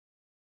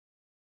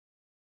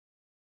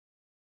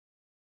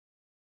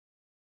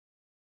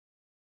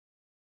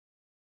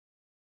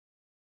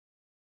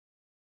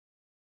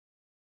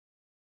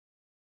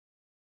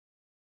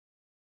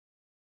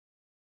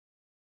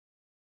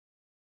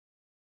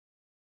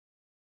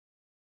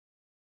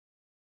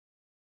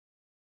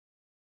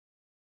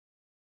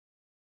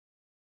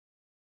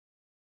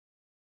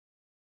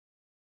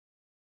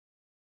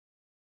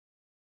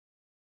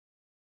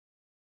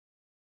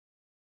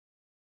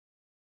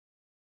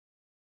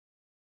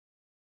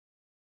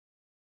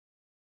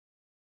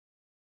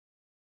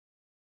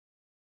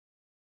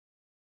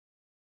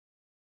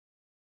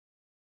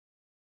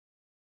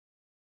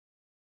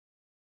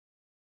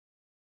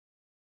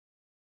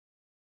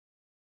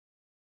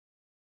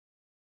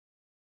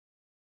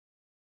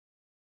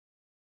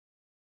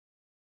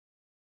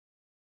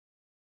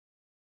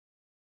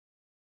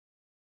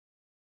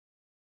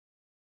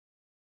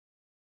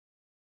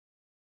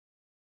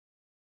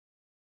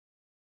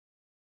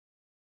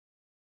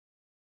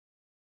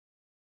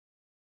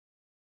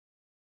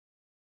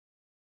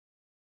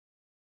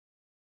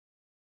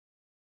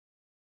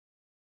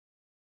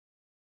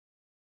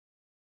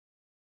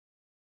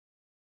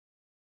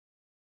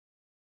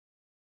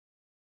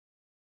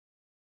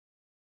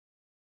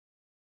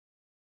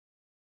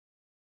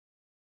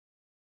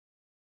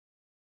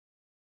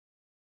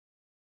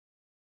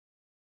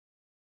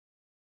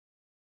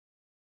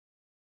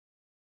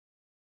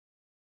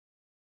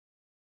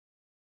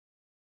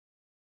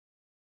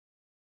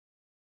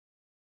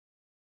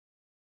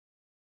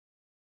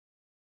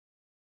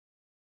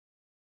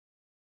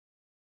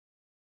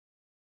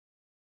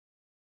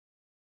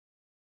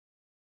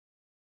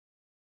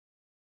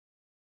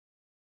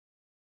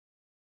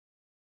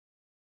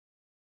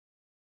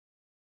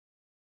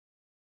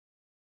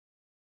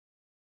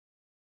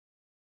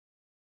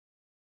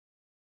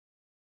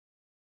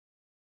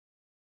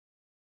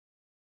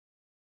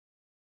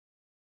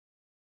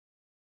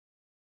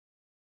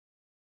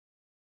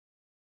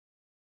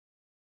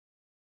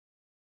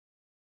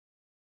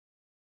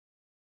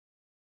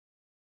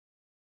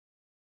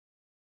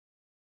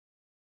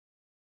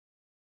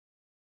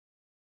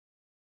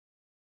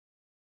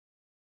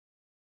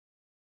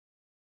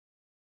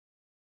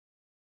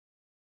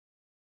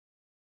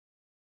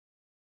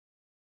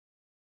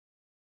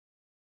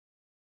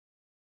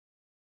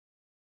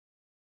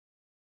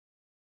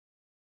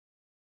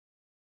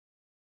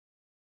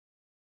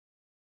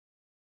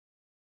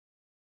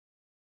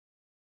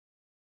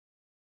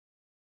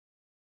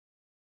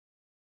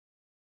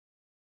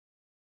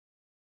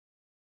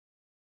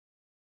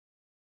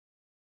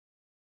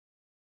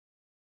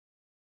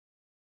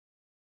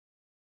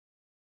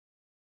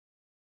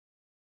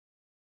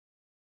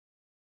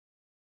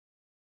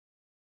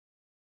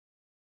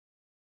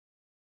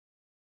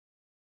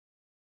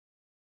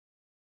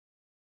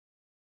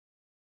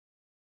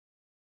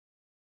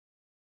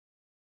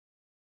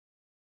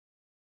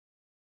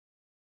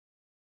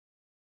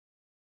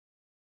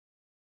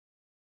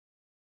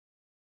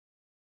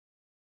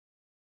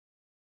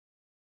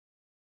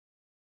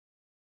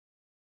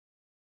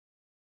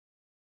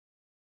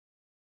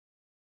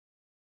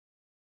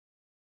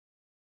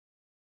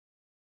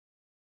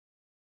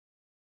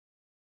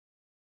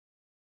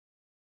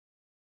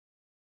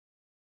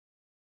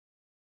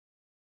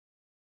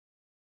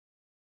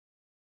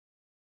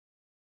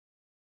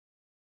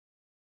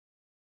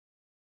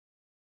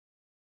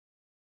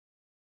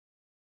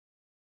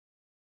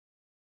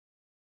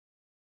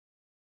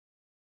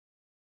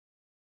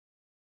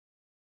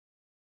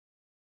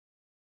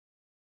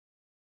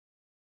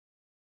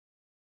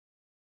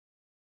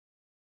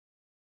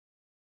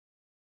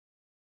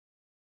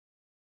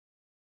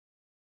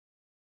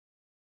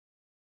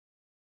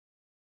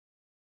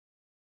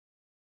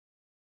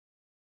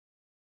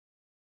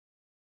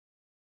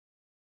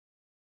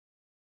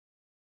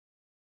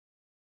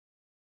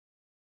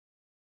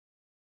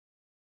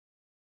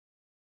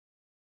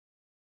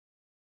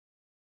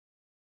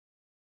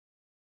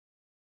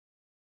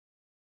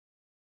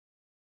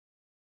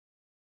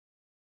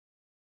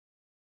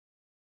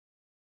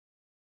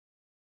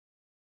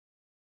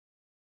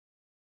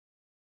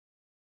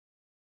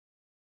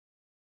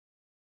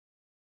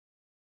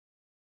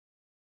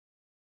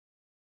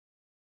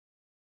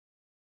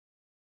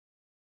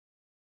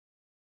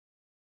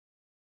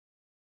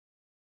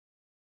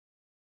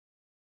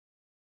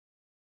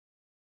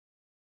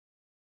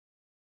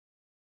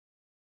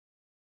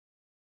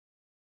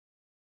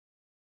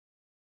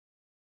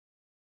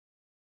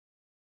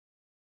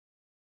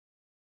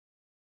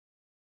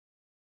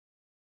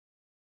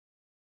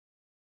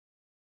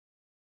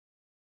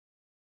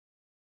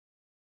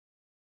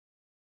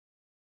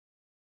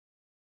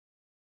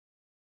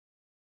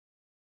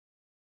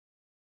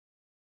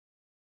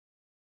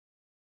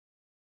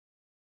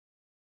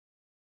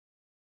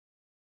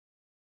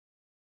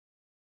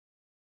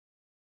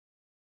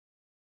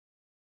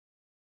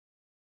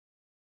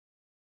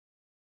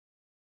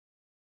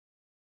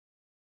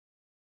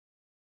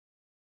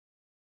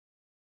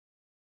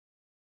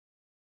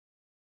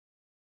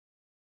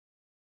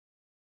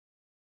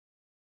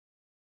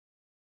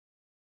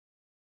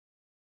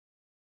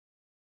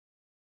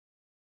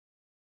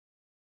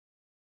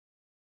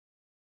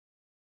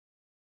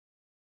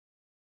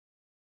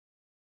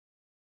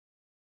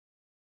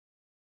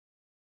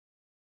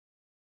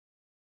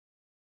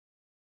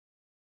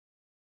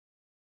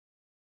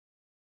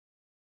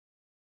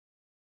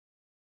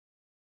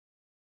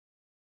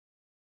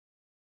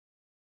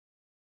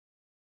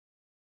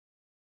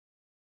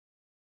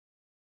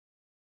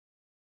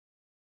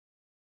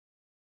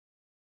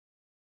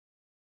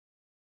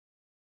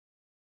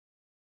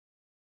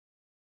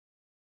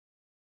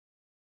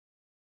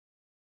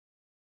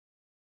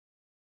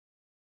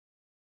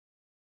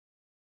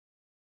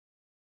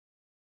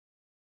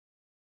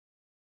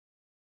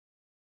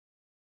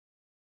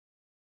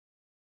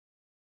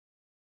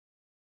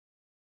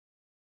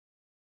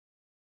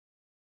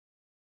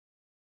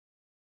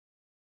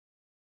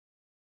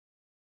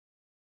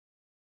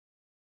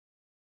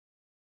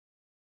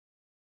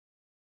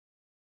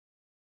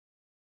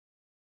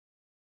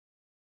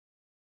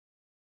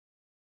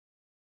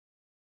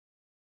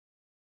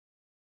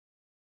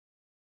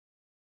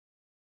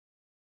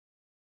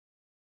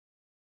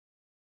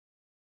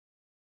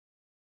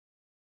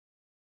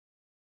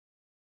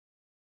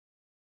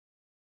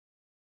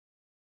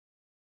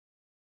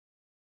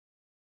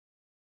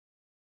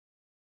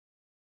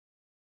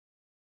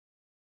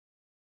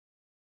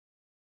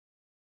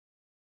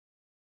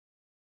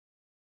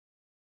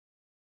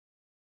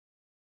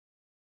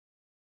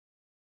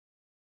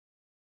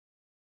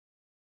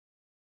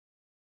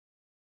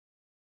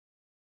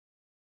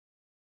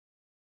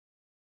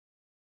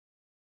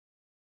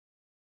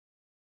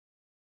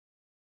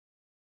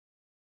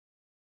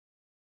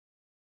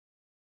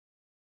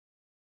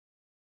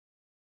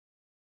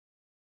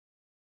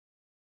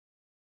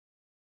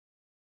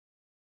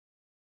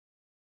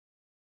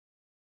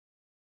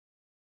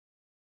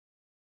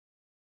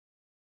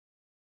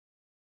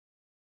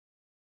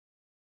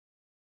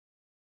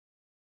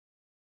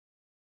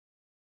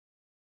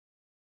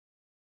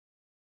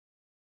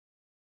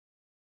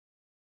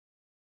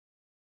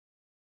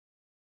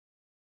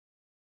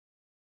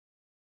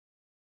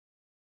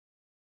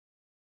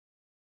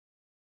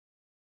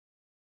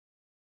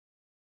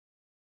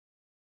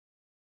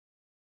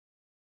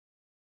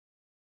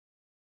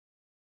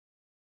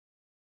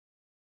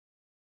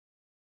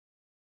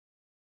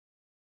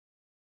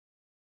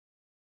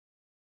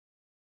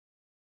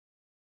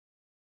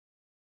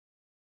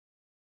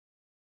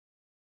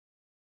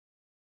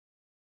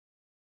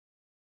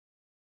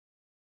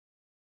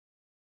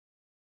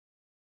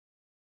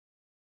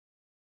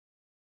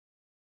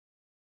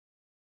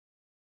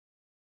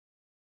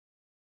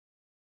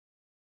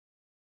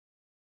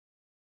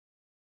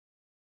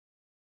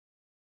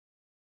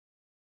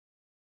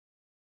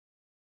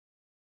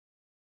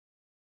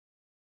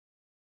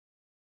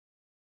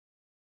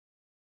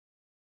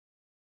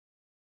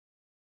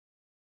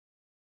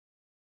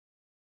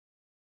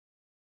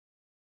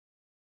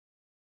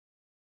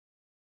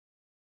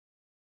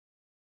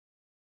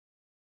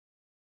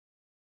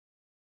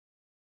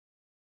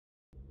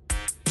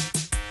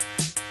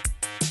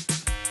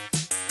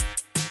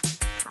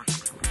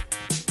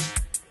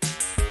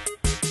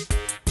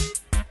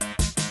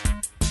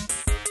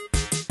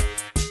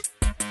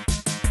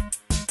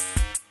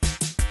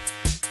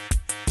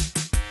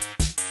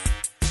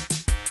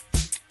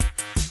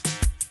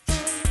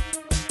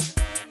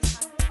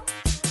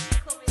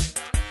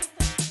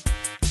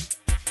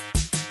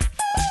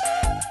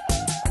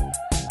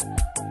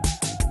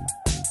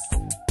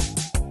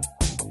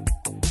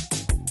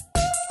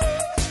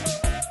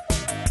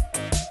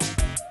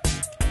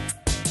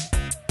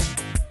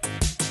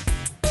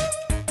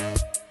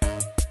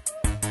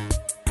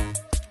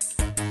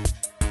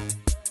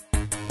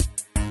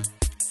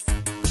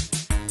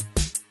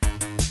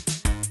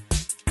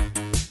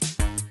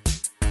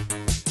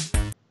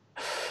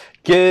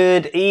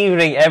Good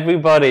evening,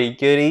 everybody.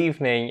 Good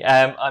evening.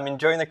 I'm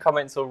enjoying the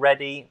comments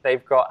already.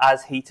 They've got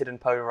as heated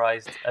and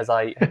polarized as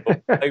I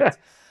had hoped.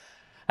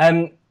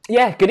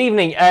 Yeah, good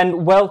evening,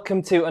 and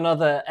welcome to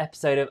another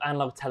episode of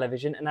Analogue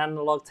Television, an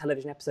Analogue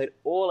Television episode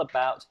all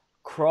about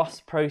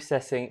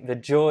cross-processing, the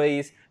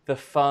joys, the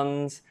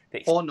funs,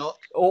 or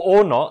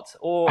not,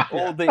 or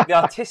the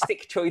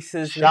artistic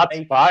choices. Shots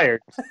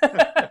fired.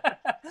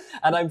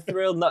 And I'm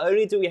thrilled. Not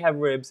only do we have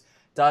Ribs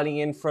dialing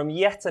in from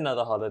yet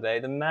another holiday,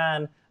 the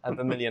man of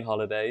a million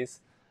holidays.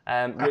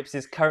 Ribs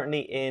is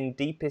currently in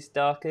deepest,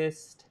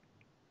 darkest...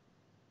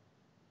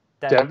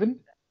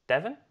 Devon?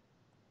 Devon?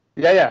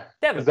 Yeah.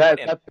 Devon, Is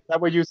that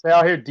what you say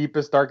out here?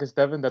 Deepest, darkest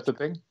Devon? That's a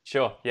thing?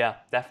 Sure, yeah,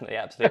 definitely,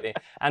 absolutely.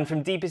 And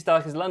from deepest,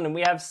 darkest London,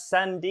 we have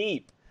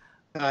Sandeep.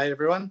 Hi,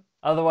 everyone.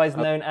 Otherwise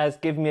known as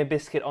Give Me a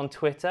Biscuit on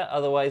Twitter,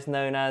 otherwise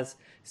known as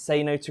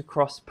Say No to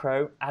Cross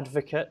Pro,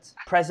 advocate,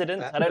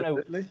 president. I don't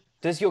know.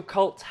 Does your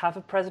cult have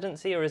a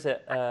presidency, or is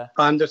it...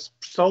 I'm the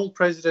sole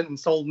president and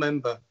sole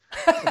member.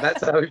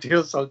 That's how it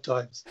feels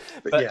sometimes.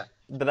 But yeah.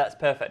 But that's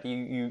perfect.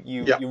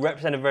 You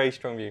represent a very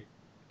strong view.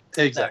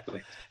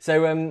 Exactly.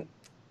 So,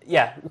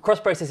 yeah,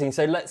 cross-processing.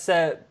 So let's,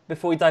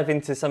 before we dive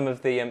into some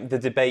of the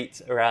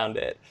debate around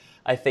it,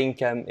 I think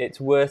it's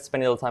worth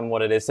spending a little time on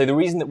what it is. So the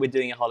reason that we're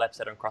doing a whole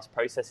episode on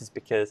cross-process is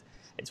because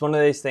it's one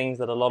of those things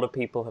that a lot of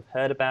people have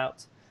heard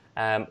about,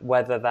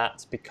 whether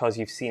that's because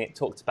you've seen it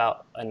talked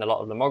about in a lot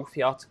of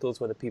lomography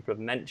articles, whether people have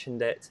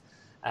mentioned it,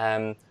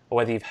 or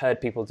whether you've heard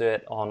people do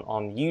it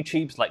on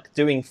YouTube, like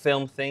doing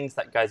film things.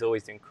 That guy's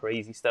always doing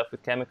crazy stuff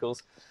with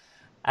chemicals.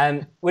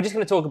 We're just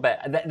going to talk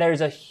about it. There is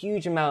a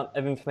huge amount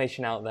of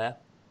information out there.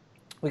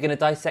 We're going to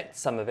dissect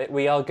some of it.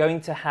 We are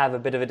going to have a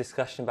bit of a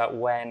discussion about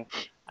when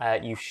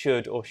you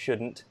should or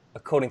shouldn't,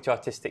 according to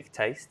artistic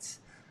tastes.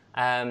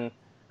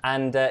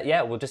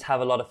 Yeah, we'll just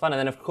have a lot of fun. And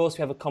then, of course,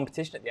 we have a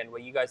competition at the end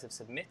where you guys have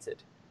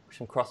submitted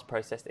some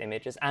cross-processed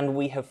images, and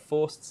we have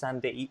forced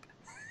Sandeep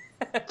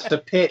to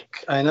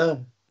pick. I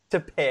know. To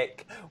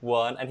pick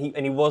one, and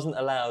he wasn't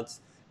allowed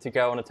to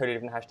go on a totally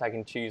different hashtag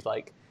and choose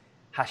like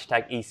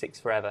hashtag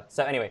E6 forever.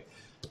 So anyway,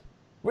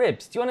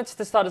 Ribs, do you want us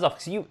to start us off?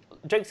 Because you,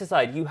 jokes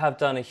aside, you have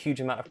done a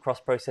huge amount of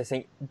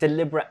cross-processing,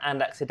 deliberate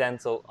and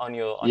accidental, on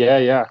your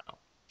yeah.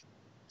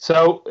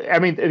 So, I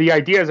mean, the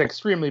idea is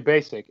extremely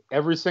basic.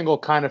 Every single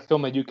kind of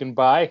film that you can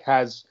buy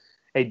has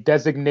a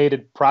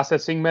designated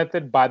processing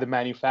method by the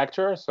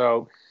manufacturer.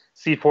 So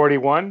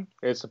C41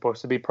 is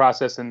supposed to be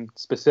processed in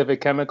specific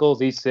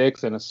chemicals,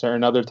 E6 and a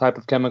certain other type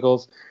of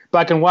chemicals.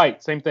 Black and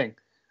white, same thing.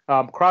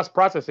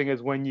 Cross-processing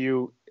is when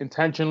you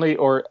intentionally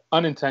or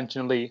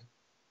unintentionally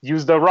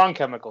use the wrong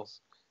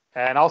chemicals.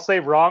 And I'll say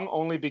wrong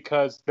only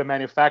because the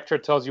manufacturer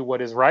tells you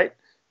what is right.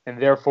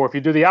 And therefore, if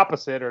you do the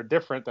opposite or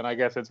different, then I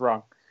guess it's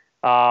wrong.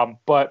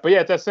 But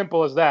yeah, it's as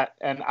simple as that.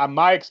 And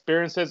my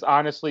experiences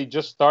honestly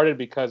just started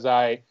because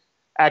I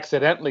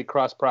accidentally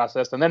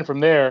cross-processed. And then from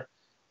there,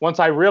 once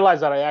I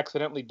realized that I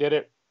accidentally did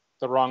it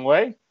the wrong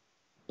way,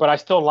 but I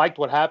still liked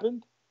what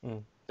happened,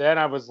 then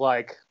I was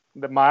like,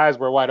 my eyes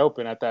were wide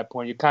open at that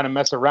point. You kind of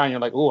mess around. You're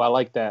like, "Ooh, I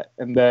like that,"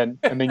 and then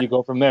you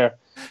go from there.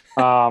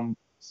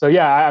 So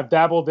yeah, I've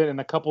dabbled in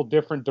a couple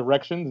different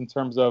directions in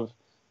terms of,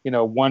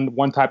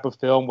 one type of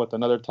film with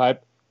another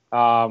type,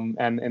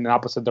 and in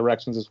opposite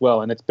directions as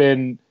well. And it's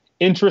been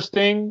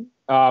interesting,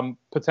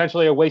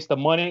 potentially a waste of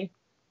money,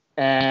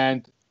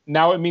 and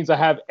now it means I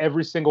have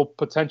every single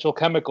potential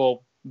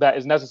chemical that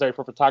is necessary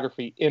for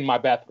photography in my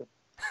bathroom.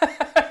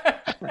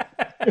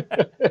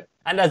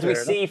 And as we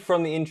see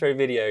from the intro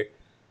video,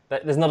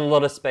 there's not a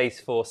lot of space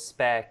for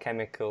spare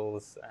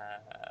chemicals.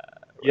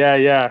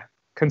 Yeah.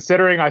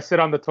 Considering I sit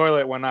on the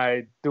toilet when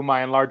I do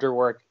my enlarger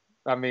work,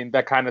 I mean,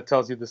 that kind of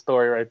tells you the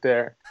story right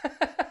there.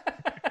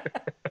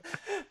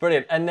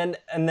 Brilliant. And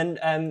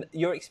then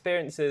your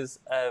experiences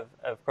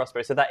of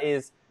cross-processing.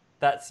 So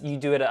that's you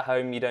do it at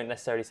home. You don't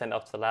necessarily send it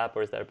off to the lab,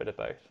 or is there a bit of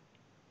both?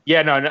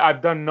 Yeah, no,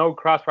 I've done no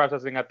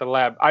cross-processing at the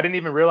lab. I didn't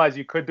even realize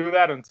you could do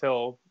that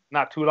until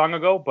not too long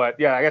ago. But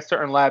yeah, I guess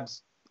certain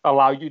labs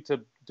allow you to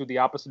do the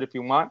opposite if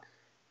you want.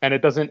 And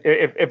it doesn't,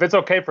 if it's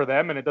okay for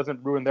them and it doesn't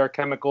ruin their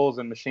chemicals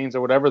and machines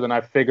or whatever, then I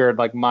figured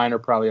like mine are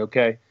probably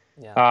okay.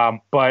 Yeah.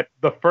 But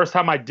the first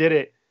time I did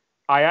it,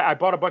 I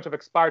bought a bunch of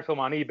expired film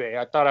on eBay.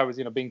 I thought I was,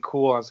 being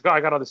cool. I was like, oh, I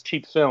got all this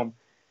cheap film.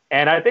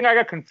 And I think I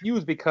got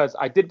confused because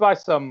I did buy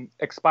some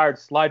expired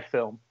slide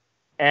film.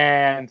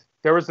 And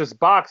there was this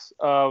box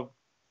of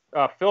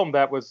film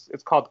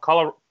it's called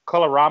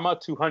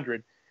Colorama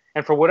 200.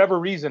 And for whatever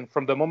reason,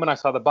 from the moment I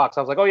saw the box,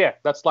 I was like, oh yeah,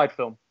 that's slide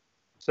film.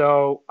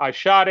 So I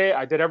shot it.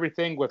 I did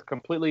everything with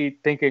completely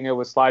thinking it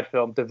was slide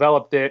film,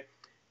 developed it.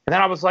 And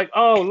then I was like,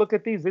 oh, look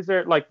at these.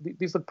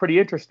 These look pretty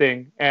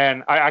interesting.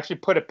 And I actually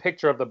put a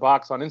picture of the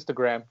box on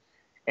Instagram.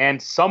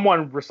 And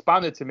someone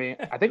responded to me.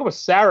 I think it was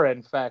Sarah,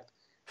 in fact.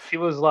 She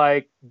was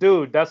like,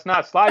 dude, that's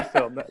not slide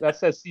film. That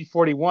says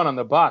C41 on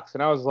the box.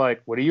 And I was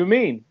like, what do you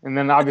mean? And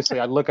then obviously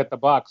I look at the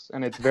box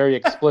and it's very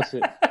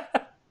explicit.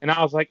 And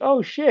I was like,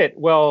 oh, shit.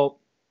 Well,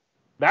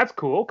 that's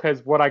cool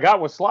because what I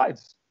got was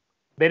slides.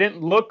 They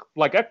didn't look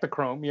like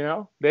Ektachrome,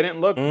 They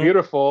didn't look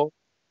beautiful.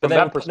 But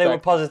they were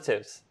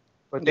positives.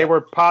 but they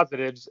were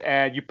positives,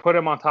 and you put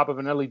them on top of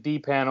an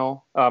LED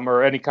panel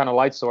or any kind of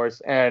light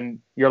source, and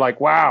you're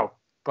like, wow,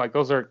 like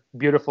those are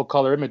beautiful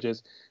color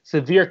images.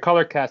 Severe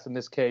color cast in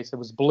this case, it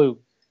was blue.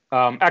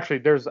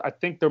 Actually, I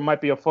think there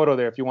might be a photo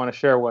there if you want to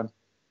share one.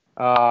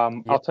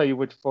 I'll tell you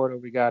which photo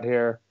we got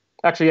here.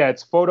 Actually, yeah,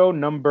 it's photo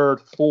number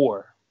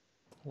 4.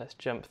 Let's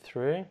jump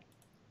through.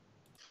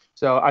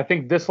 So I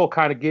think this will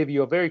kind of give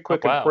you a very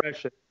quick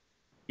impression.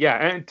 Yeah,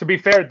 and to be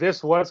fair,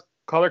 this was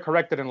color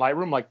corrected in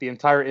Lightroom, like the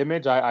entire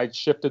image. I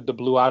shifted the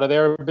blue out of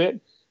there a bit.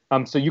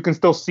 So you can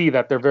still see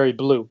that they're very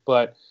blue.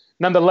 But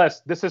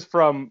nonetheless, this is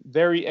from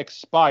very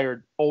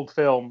expired old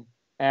film.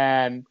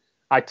 And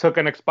I took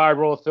an expired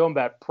roll of film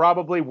that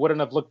probably wouldn't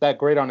have looked that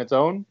great on its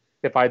own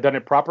if I had done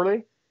it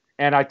properly.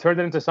 And I turned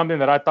it into something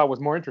that I thought was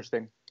more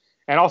interesting.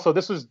 And also,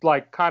 this was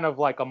like kind of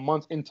like a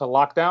month into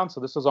lockdown. So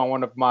this was on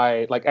one of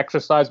my like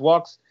exercise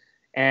walks.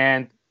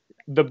 And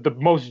the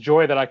most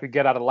joy that I could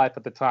get out of life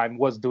at the time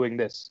was doing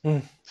this.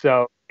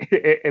 So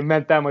it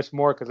meant that much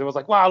more because it was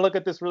like, wow, look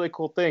at this really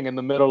cool thing in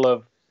the middle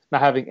of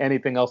not having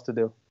anything else to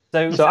do.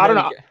 So I don't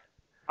know.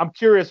 I'm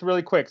curious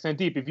really quick,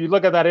 Sandeep, if you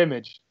look at that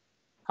image,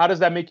 how does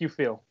that make you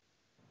feel?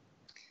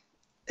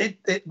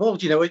 Well,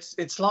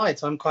 it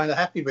slides. I'm kind of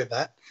happy with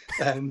that.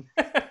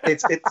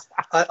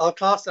 I'll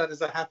class that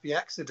as a happy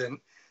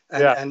accident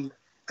and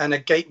a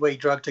gateway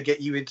drug to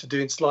get you into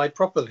doing slide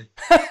properly.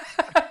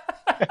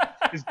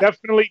 It's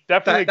definitely.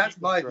 That's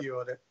my view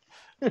on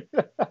it.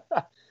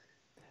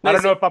 I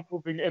don't know if I'm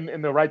moving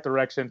in the right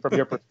direction from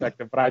your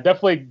perspective, but I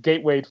definitely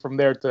gatewayed from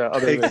there to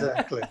other things.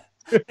 Exactly.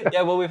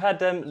 Yeah, well, we've had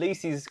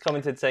Lucy's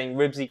commented saying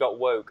Ribsy got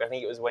woke. I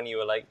think it was when you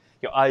were like,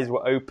 your eyes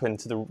were open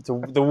to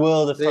the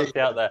world of photography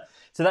out there.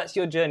 So that's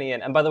your journey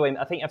in. And by the way,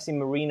 I think I've seen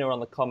Marina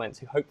on the comments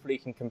who hopefully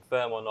can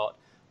confirm or not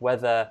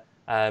whether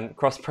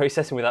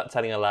cross-processing without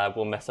telling a lab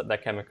will mess up their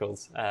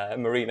chemicals.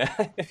 Marina,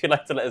 if you'd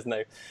like to let us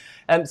know.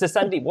 So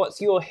Sandeep,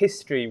 what's your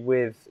history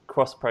with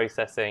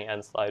cross-processing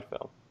and slide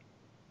film?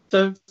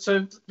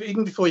 So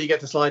even before you get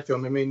to slide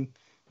film, I mean,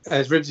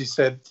 as Ribsy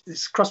said,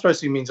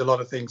 cross-processing means a lot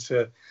of things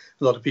to a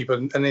lot of people.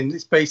 And in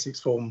its basics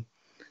form,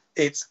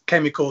 it's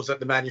chemicals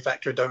that the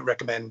manufacturer don't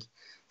recommend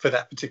for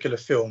that particular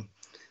film.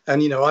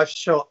 And, I've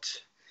shot,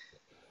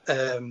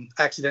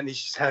 accidentally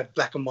had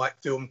black and white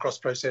film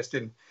cross-processed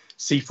in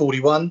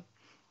C41.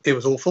 It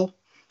was awful.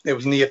 It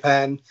was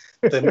neopan.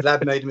 The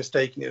lab made a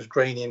mistake and it was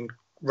grainy and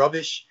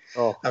rubbish.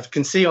 I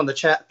can see on the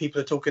chat, people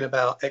are talking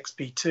about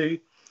XP2.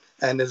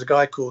 And there's a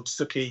guy called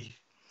Suki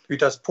who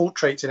does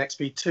portraits in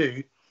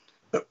XP2,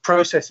 but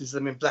processes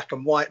them in black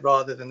and white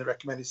rather than the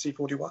recommended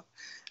C41.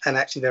 And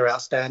actually, they're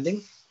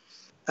outstanding.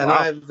 And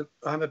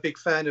I'm a big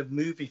fan of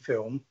movie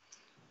film.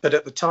 But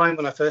at the time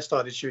when I first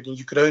started shooting,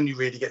 you could only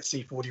really get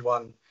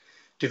C41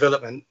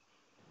 development.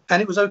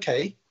 And it was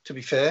okay, to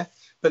be fair.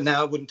 But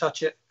now I wouldn't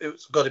touch it.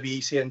 It's got to be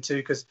ECN2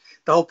 because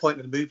the whole point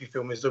of the movie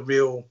film is the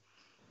real,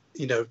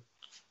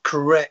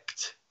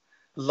 correct,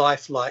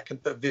 lifelike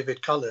but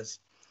vivid colors.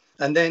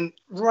 And then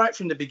right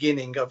from the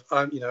beginning,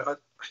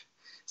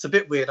 it's a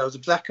bit weird. I was a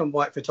black and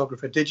white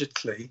photographer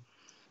digitally,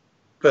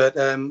 but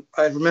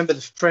I remember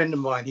the friend of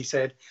mine, he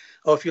said,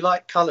 if you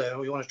like color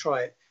or you want to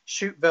try it,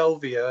 shoot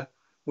Velvia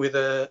with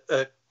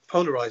a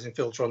polarizing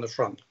filter on the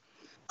front.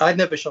 I'd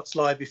never shot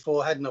slide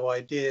before, had no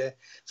idea.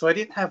 So I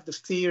didn't have the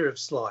fear of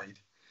slide,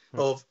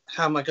 of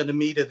how am I going to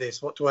meter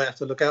this? What do I have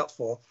to look out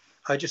for?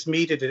 I just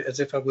metered it as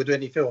if I would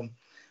any film.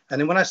 And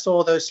then when I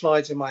saw those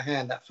slides in my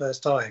hand that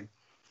first time,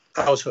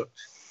 I was hooked.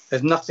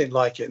 There's nothing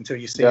like it until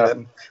you see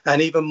them.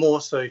 And even more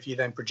so if you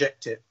then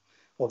project it.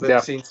 Or if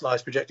you've seen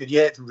slides projected,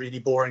 it's really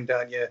boring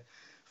down your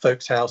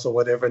folks' house or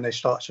whatever, and they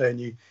start showing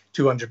you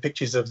 200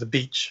 pictures of the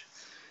beach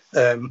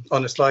on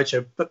a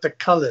slideshow. But the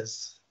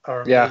colors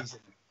are amazing.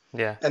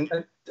 Yeah. And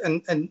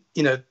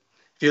if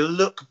you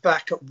look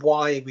back at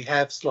why we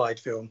have slide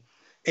film,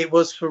 it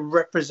was for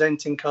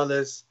representing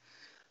colors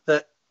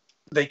that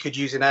they could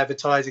use in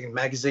advertising, in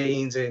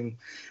magazines, in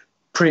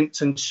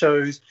prints and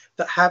shows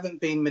that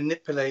haven't been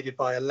manipulated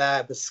by a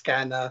lab, a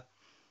scanner,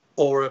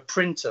 or a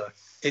printer.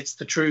 It's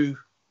the true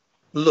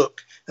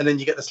look, and then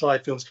you get the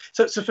slide films.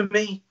 So for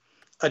me,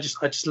 I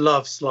just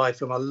love slide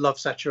film. I love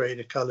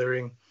saturated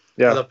coloring.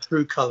 I love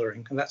true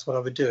coloring, and that's what I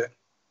would do it.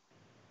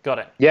 Got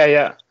it.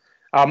 Yeah.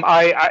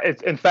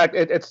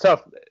 It's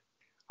tough.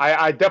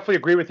 I definitely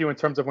agree with you in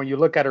terms of when you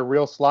look at a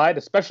real slide,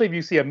 especially if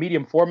you see a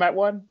medium format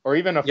one or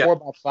even a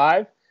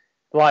 4x5,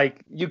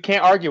 like you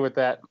can't argue with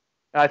that.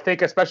 I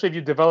think especially if you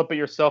develop it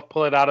yourself,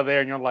 pull it out of there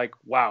and you're like,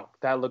 wow,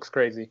 that looks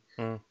crazy.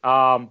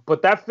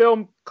 But that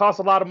film costs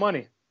a lot of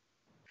money.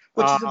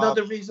 Which is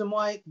another reason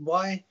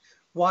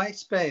why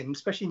spend,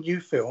 especially new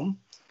film,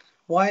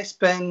 why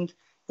spend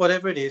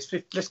whatever it is,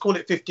 let's call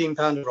it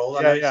 £15 a roll.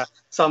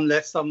 Some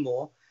less, some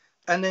more.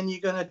 And then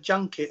you're going to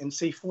junk it in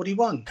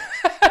C41.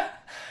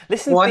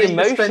 Listen why to the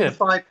emotion. Why don't you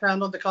spend the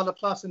 £5 on the Colour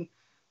Plus and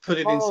put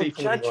it in C41?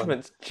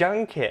 Judgments,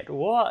 junk it.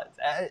 What?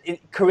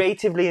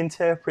 Creatively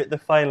interpret the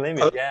final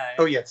image.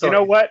 Sorry. You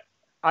know what?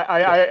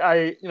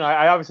 I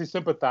obviously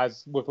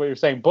sympathize with what you're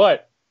saying,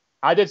 but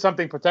I did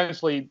something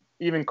potentially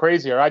even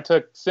crazier. I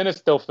took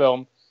Cinestill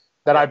film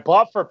that I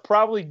bought for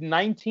probably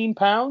 19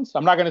 pounds.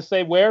 I'm not going to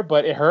say where,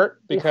 but it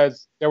hurt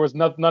because there was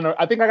none.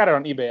 I think I got it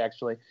on eBay,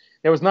 actually.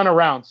 There was none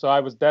around, so I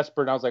was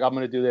desperate. And I was like, I'm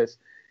going to do this.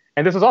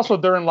 And this was also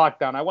during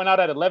lockdown. I went out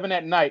at 11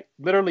 at night,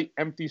 literally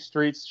empty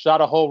streets, shot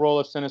a whole roll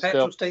of Cinestill.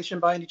 Petrol station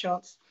by any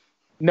chance?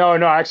 No,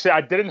 actually,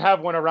 I didn't have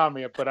one around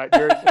me, but that's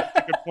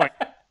a good point.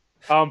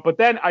 But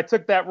then I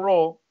took that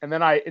roll, and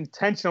then I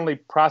intentionally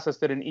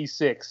processed it in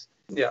E6.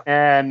 Yeah.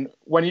 And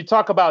when you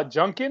talk about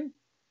junking,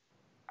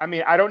 I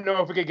mean, I don't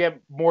know if we could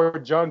get more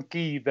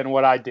junky than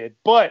what I did,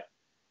 but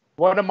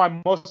one of my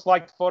most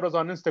liked photos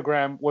on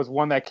Instagram was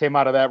one that came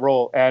out of that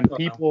roll, and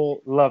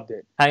people loved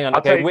it. Hang on,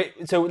 okay.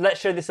 So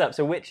let's show this up.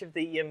 So which of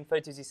the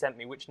photos you sent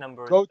me, which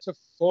number? Go to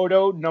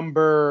photo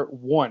number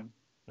 1.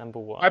 Number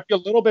 1. Might be a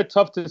little bit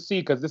tough to see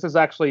because this is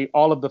actually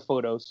all of the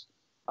photos.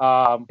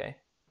 Okay.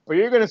 But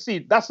you're gonna see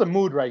that's the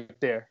mood right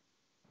there.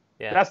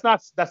 Yeah. That's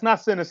not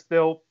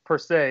Cinestill per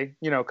se,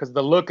 because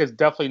the look is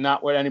definitely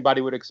not what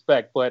anybody would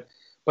expect. But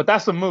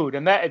that's the mood,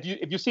 and that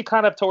if you see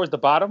kind of towards the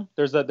bottom,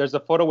 there's a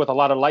photo with a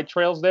lot of light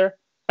trails there.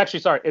 Actually,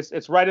 sorry,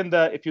 it's right in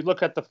the, if you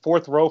look at the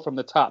 4th row from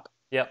the top.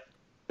 Yep.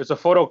 There's a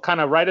photo kind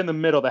of right in the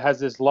middle that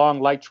has this long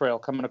light trail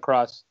coming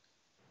across.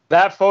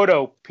 That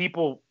photo,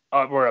 people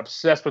were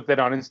obsessed with it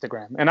on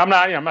Instagram, and I'm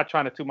not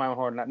trying to toot my own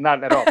horn,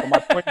 not at all. But my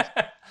point is,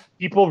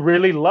 people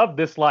really love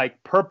this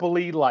like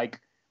purpley, like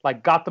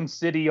Gotham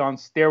City on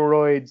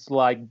steroids,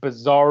 like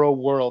bizarro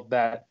world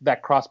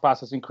that cross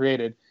processing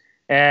created.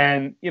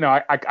 And,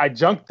 I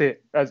junked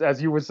it,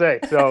 as you would say.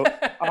 So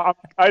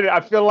I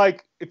feel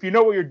like if you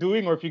know what you're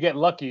doing, or if you get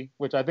lucky,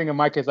 which I think in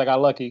my case I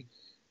got lucky,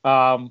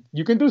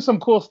 you can do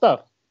some cool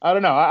stuff. I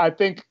don't know. I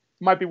think it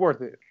might be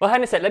worth it. Well, hang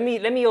on a sec. Let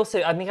me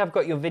also, I think I've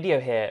got your video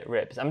here,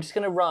 Rips. I'm just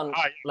going to run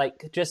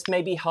just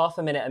maybe half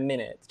a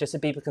minute, just so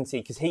people can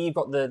see. Because here you've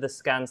got the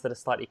scans that are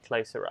slightly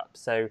closer up.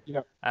 So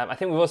I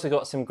think we've also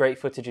got some great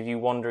footage of you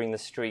wandering the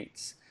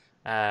streets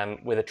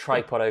with a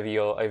tripod over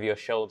your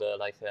shoulder,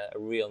 like a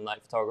real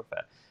night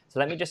photographer. So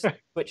let me just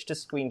switch to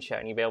screen share,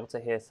 and you'll be able to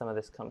hear some of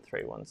this come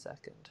through. 1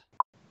 second.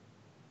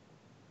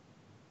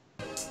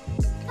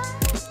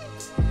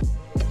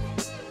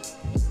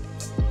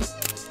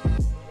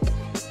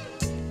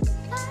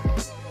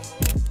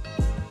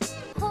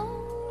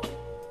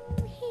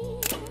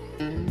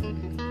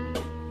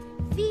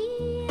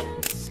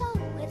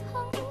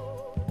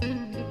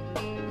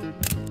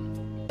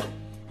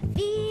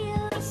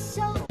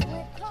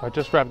 So I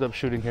just wrapped up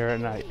shooting here at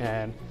night,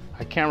 and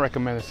I can't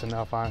recommend this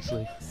enough,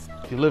 honestly.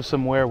 If you live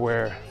somewhere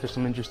where there's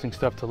some interesting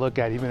stuff to look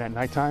at, even at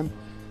nighttime,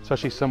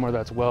 especially somewhere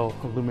that's well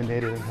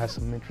illuminated and has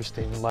some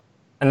interesting light.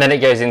 And then it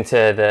goes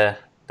into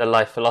the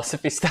life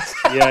philosophy stuff.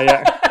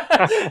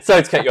 Yeah.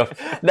 Sorry to cut you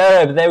off.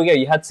 No, but there we go.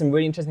 You had some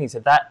really interesting things.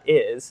 So that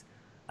is,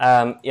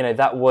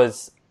 that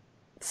was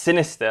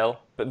Cinestill,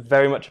 but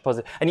very much a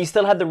positive. And you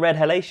still had the red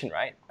halation,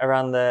 right?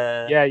 Around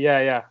the...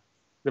 Yeah.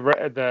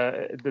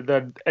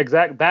 The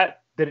exact,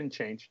 that didn't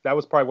change. That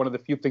was probably one of the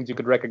few things you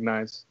could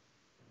recognize.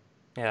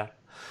 Yeah.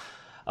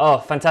 Oh,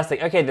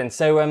 fantastic. Okay, then.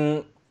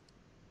 So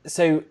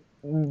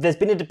there's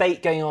been a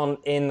debate going on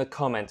in the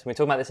comments. We were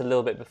talking about this a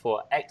little bit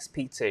before.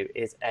 XP2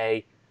 is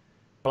a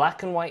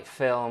black and white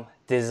film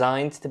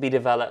designed to be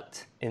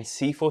developed in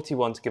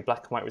C41 to give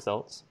black and white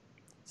results.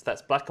 So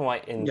that's black and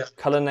white in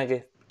color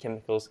negative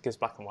chemicals, gives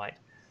black and white.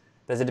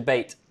 There's a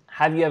debate.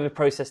 Have you ever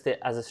processed it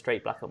as a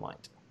straight black and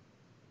white?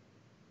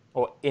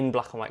 Or in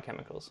black and white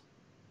chemicals?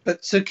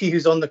 But Suki,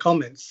 who's on the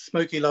comments,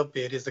 Smokey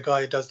Lovebeard is the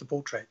guy who does the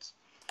portraits,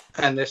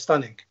 and they're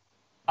stunning.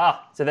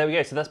 Ah, so there we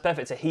go. So that's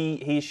perfect. So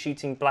he's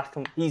shooting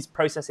he's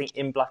processing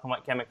in black and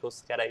white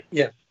chemicals to get a...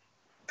 Yeah,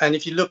 and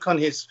if you look on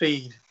his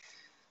feed,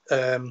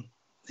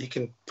 he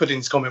can put in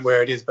his comment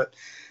where it is, but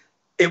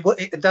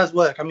it does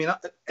work. I mean,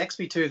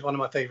 XP2 is one of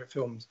my favorite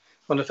films.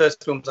 One of the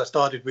first films I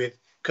started with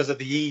because of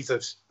the ease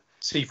of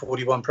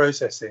C41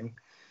 processing,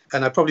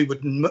 and I probably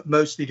would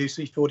mostly do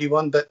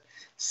C41, but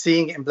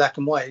seeing it in black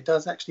and white, it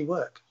does actually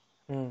work.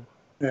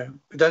 Yeah,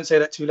 but don't say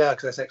that too loud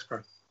because that's X-Pro.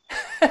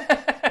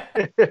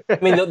 I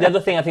mean, the other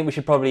thing I think we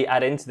should probably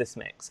add into this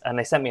mix, and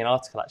they sent me an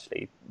article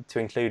actually to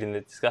include in the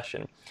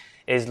discussion,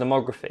 is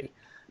lomography,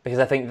 because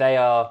I think they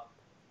are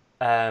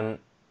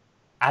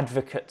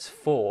advocates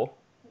for,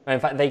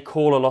 in fact, they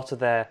call a lot of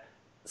their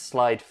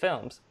slide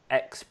films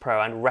X-Pro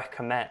and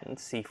recommend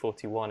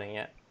C41ing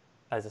it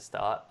as a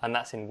start, and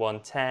that's in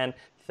 110,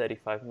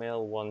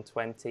 35mm,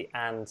 120,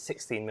 and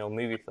 16mm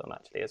movie film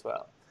actually as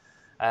well.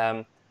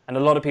 And a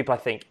lot of people, I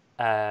think,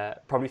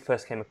 probably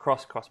first came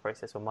across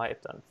cross-process, or might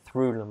have done,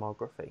 through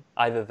lomography.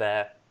 Either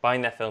they're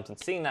buying their films and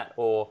seeing that,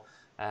 or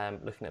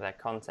looking at their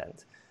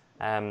content.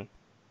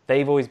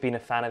 They've always been a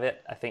fan of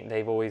it. I think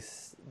they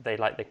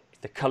like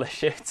the color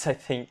shifts. I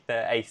think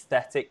the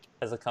aesthetic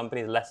as a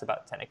company is less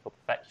about technical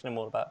perfection and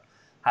more about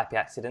happy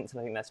accidents, and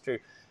I think that's true.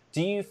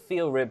 Do you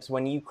feel, Ribs,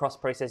 when you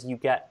cross-process, you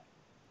get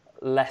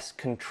less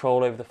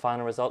control over the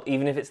final result,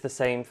 even if it's the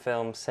same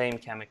film, same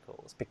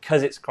chemicals,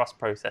 because it's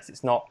cross-processed?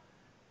 It's not,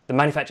 the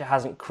manufacturer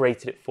hasn't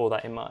created it for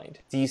that in mind.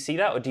 Do you see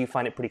that, or do you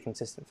find it pretty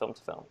consistent film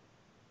to film?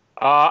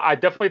 I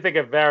definitely think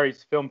it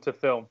varies film to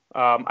film.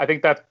 I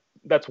think that's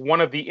that's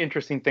one of the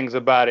interesting things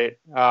about it.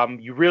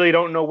 You really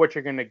don't know what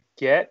you're going to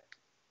get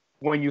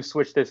when you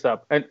switch this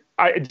up. And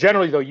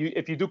generally, though,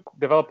 if you do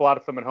develop a lot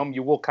of film at home,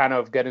 you will kind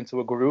of get into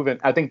a groove. And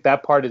I think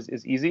that part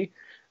is easy.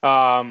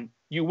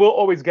 You will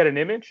always get an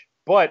image,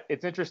 but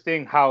it's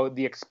interesting how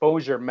the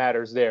exposure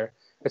matters there,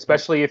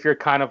 especially if you're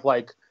kind of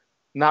like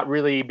not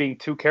really being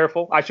too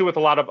careful. I shoot with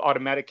a lot of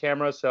automatic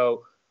cameras,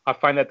 so I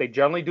find that they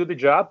generally do the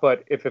job.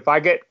 But if I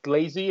get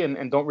lazy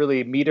and don't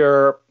really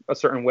meter a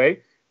certain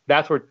way,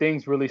 that's where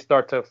things really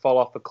start to fall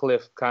off the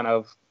cliff kind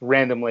of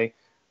randomly.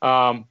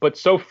 But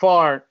so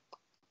far,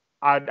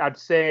 I'd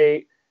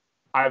say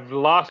I've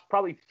lost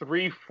probably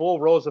 3 full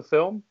rolls of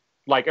film.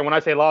 Like, and when I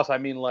say lost, I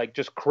mean like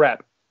just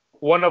crap.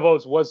 One of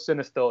those was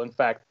Cinestill, in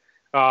fact.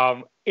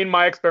 In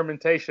my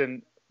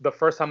experimentation, the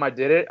first time I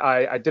did it,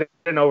 I didn't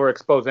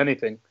overexpose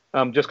anything,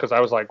 just because I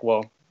was like,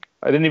 well,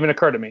 it didn't even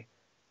occur to me.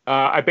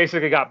 I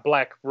basically got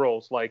black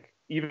rolls. Like,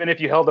 even if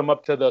you held them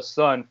up to the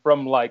sun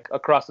from like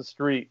across the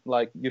street,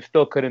 like you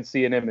still couldn't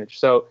see an image.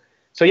 So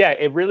yeah,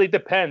 it really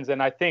depends.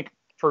 And I think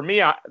for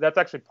me, that's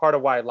actually part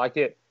of why I like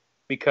it,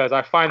 because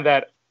I find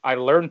that I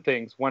learn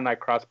things when I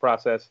cross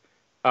process.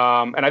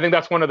 And I think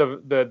that's one of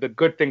the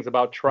good things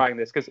about trying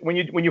this, because when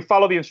you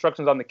follow the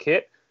instructions on the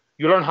kit,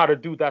 you learn how to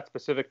do that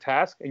specific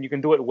task, and you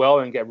can do it well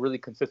and get really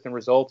consistent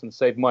results and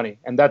save money.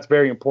 And that's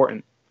very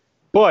important.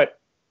 But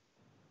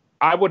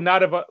I would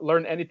not have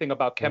learned anything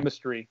about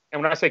chemistry.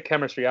 And when I say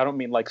chemistry, I don't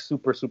mean like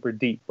super, super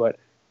deep, but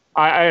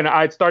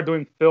I'd started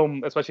doing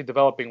film, especially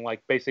developing,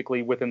 like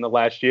basically within the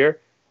last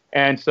year.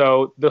 And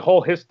so the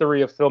whole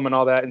history of film and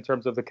all that in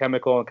terms of the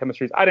chemical and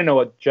chemistries, I didn't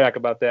know a jack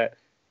about that.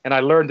 And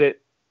I learned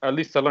it, or at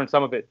least I learned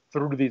some of it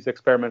through these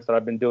experiments that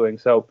I've been doing.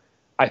 So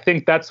I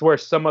think that's where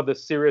some of the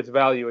serious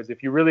value is.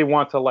 If you really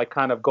want to like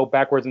kind of go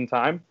backwards in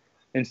time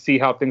and see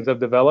how things have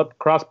developed,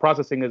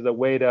 cross-processing is a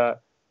way to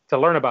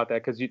learn about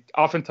that, because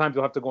oftentimes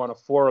you'll have to go on a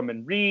forum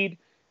and read,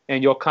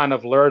 and you'll kind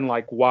of learn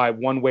like why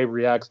one wave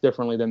reacts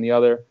differently than the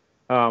other.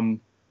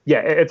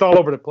 It's all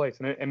over the place,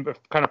 and it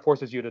kind of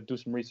forces you to do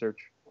some research.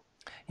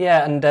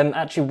 Yeah, and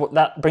actually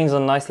that brings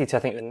on nicely to, I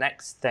think, the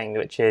next thing,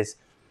 which is,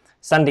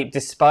 Sandeep,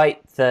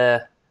 despite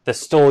the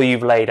stall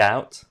you've laid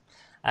out,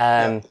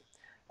 and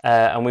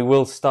we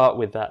will start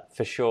with that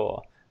for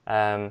sure.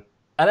 And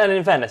then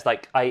in fairness,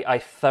 like I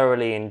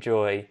thoroughly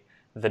enjoy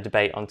the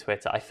debate on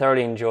Twitter. I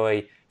thoroughly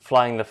enjoy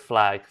flying the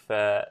flag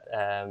for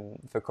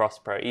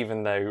CrossPro,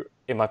 even though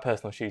in my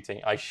personal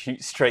shooting I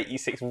shoot straight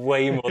E6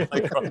 way more than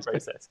I cross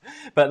process.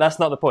 But that's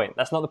not the point.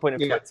 That's not the point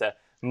of Twitter.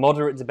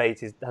 Moderate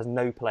debate has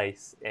no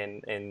place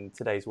in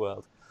today's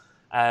world.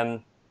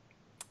 And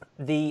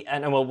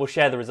we'll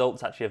share the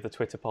results actually of the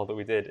Twitter poll that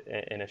we did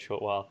in a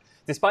short while.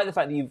 Despite the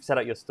fact that you've set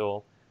up your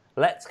stall,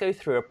 let's go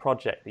through a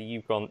project that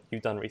you've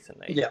done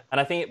recently. Yeah. And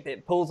I think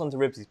it pulls onto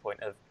Ribsy's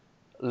point of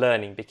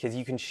learning, because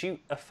you can shoot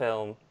a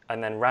film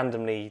and then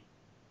randomly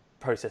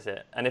process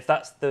it. And if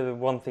that's the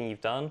one thing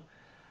you've done,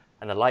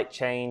 and the light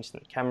changed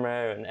and the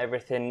camera and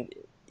everything,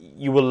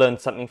 you will learn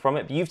something from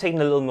it. But you've taken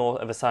a little more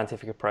of a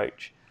scientific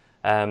approach.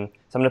 So I'm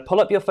going to pull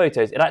up your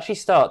photos. It actually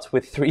starts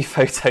with 3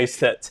 photos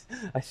that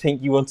I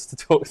think you wanted to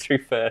talk through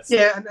first.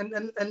 Yeah,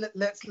 and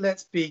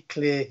let's be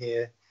clear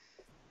here.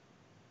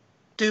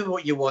 Do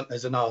what you want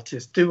as an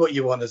artist. Do what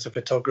you want as a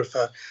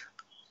photographer.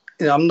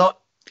 You know,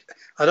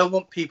 I don't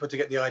want people to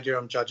get the idea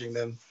I'm judging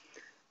them.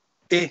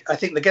 I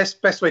think the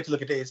best way to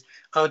look at it is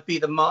I would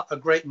be a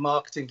great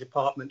marketing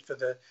department for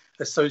the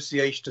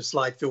Association of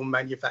Slide Film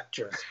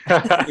Manufacturers.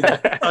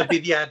 I'd be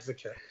the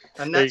advocate,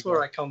 and that's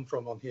where I come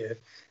from on here.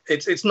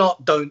 It's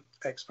not don't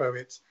Expo.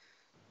 It's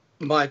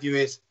my view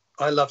is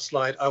I love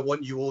slide. I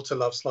want you all to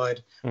love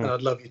slide, and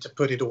I'd love you to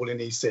put it all in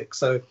E6.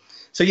 So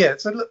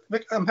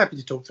look, I'm happy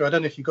to talk through. I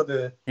don't know if you've got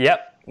the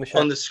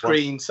on the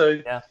screen.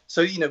 So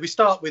we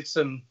start with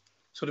some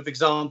sort of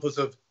examples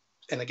of,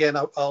 and again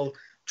I'll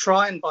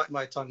try and bite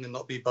my tongue and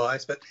not be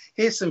biased, but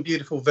here's some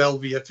beautiful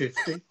Velvia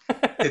 50.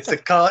 It's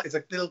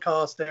a little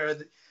cast there.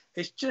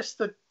 It's just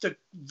the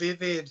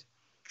vivid,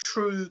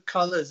 true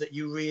colors that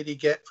you really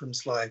get from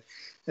slide.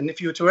 And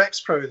if you were to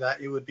X-Pro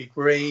that, it would be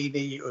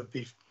grainy, it would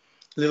be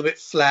a little bit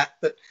flat.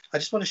 But I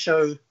just want to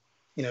show,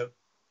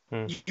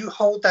 you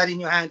hold that in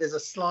your hand as a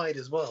slide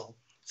as well.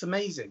 It's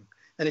amazing.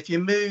 And if you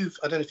move,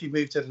 I don't know if you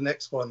move to the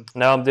next one.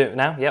 No, I'm doing it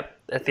now. Yep,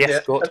 the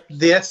Escort.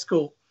 The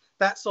Escort.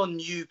 That's on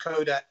new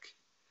Kodak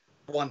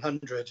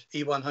 100,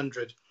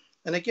 E100.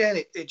 And again,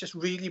 it just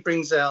really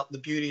brings out the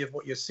beauty of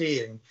what you're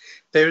seeing.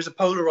 There is a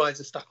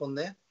polarizer stuck on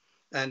there,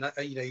 and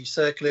you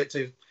circle it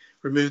to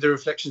remove the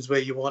reflections where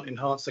you want,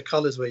 enhance the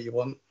colors where you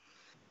want.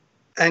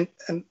 And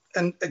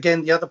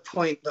again, the other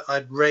point that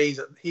I'd raise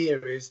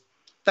here is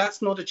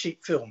that's not a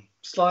cheap film.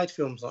 Slide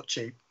film's not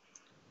cheap.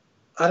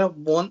 I don't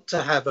want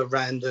to have a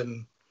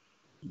random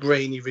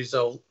grainy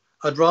result.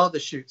 I'd rather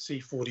shoot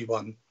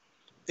C41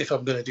 if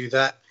I'm going to do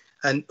that,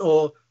 and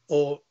or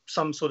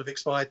some sort of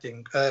expired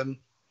thing. And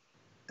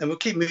we'll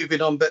keep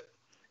moving on. But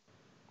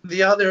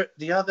the other,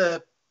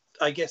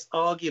 I guess,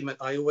 argument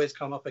I always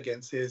come up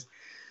against is,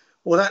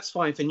 well, that's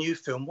fine for new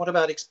film. What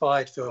about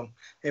expired film?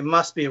 It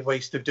must be a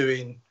waste of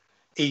doing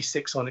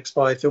E6 on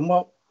expired film.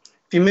 Well,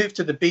 If you move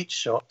to the beach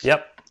shot,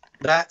 Yep.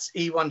 that's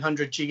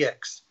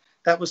E100GX.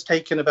 That was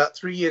taken about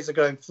 3 years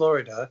ago in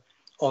Florida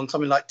on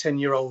something like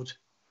 10-year-old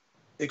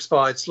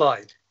expired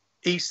slide.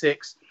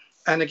 E6,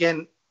 and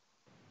again,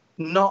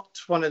 not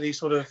one of these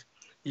sort of,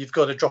 you've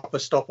got to drop a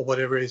stop or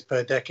whatever it is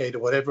per decade or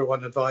whatever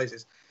one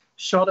advises.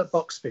 Shot at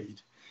box speed.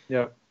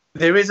 Yeah.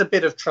 There is a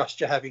bit of trust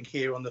you're having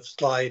here on the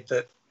slide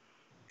that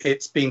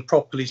it's being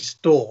properly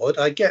stored.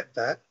 I get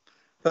that,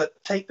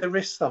 but take the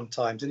risk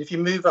sometimes. And if you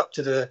move up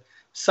to the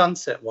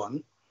sunset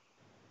one,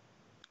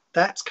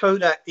 that's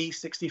Kodak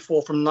E64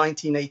 from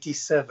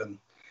 1987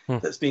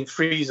 that's been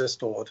freezer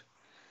stored.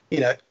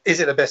 Is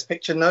it the best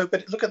picture? No,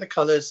 but look at the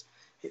colors.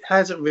 It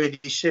hasn't really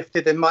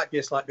shifted. There might be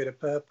a slight bit of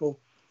purple.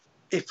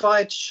 If I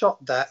had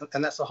shot that,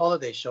 and that's a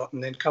holiday shot,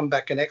 and then come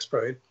back and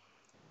X-Pro,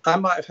 I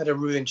might have had a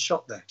ruined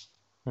shot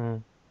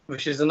there,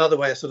 which is another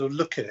way I sort of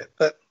look at it.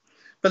 But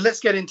let's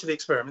get into the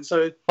experiment.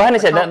 So, well, Hannah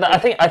said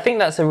that, I think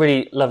that's a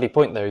really lovely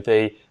point, though.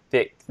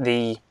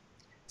 The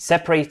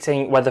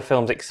separating whether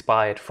film's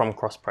expired from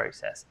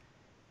cross-process.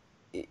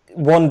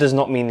 One does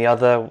not mean the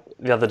other.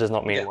 The other does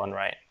not mean one,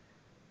 right?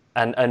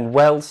 And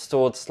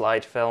well-stored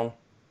slide film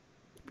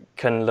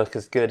can look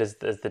as good as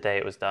the day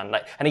it was done.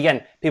 And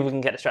again, people can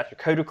get distracted.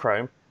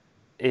 Kodachrome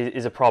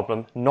is a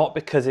problem, not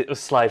because it was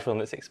slide film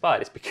that's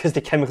expired. It's because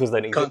the chemicals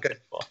don't exist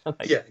anymore.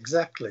 Yeah,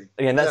 exactly.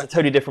 Again, that's a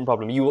totally different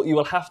problem. You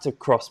will have to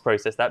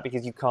cross-process that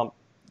because you can't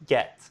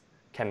get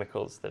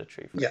chemicals that are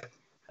true. Yeah.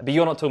 But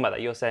you're not talking about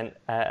that. You're saying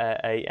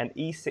an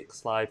E6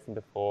 slide from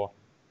before.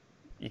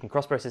 You can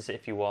cross-process it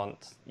if you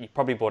want. You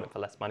probably bought it for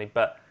less money,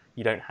 but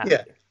you don't have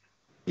to.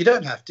 You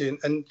don't have to.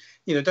 And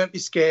don't be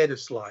scared of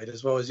slide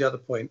as well as the other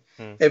point.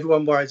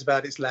 Everyone worries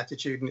about its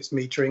latitude and its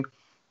metering.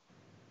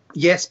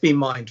 Yes, be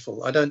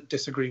mindful. I don't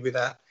disagree with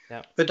that.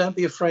 Yeah. But don't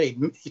be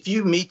afraid. If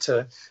you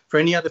meter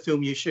for any other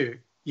film you shoot,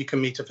 you can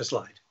meter for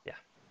slide. Yeah.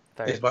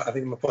 I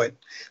think my point.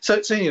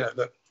 So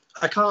look,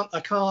 I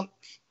can't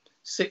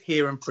sit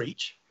here and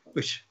preach,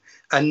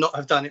 and not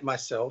have done it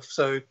myself.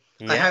 So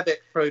I have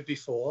X-Pro'd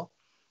before,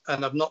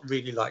 and I've not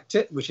really liked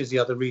it, which is the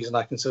other reason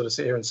I can sort of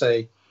sit here and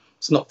say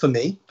it's not for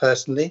me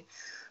personally.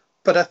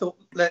 But I thought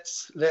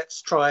let's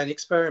try an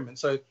experiment.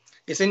 So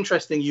it's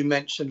interesting you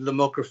mentioned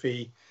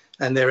Lomography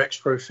and their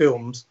X-Pro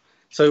films.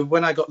 So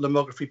when I got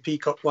Lomography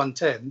Peacock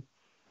 110,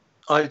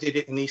 I did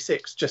it in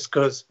E6 just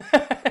because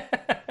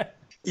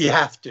you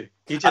have to.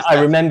 I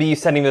remember you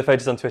sending me the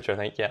photos on Twitter, I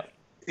think, yeah.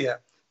 Yeah.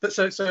 But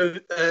so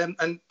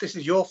and this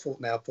is your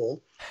fault now,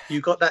 Paul.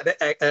 You got that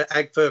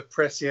Agfa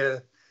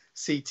Precia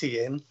CT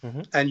in,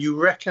 and you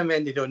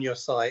recommended on your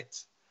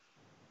site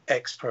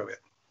X-Pro it.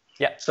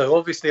 Yeah. So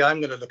obviously I'm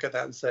going to look at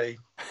that and say,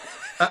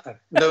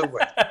 no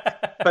way.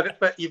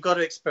 But you've got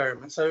to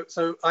experiment. So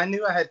I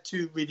knew I had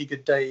 2 really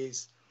good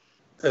days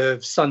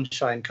of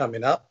sunshine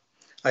coming up.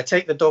 I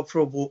take the dog for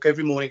a walk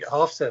every morning at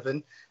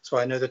 7:30, so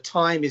I know the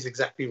time is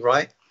exactly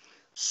right.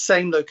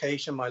 Same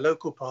location, my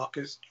local park,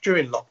 is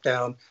during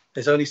lockdown.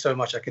 There's only so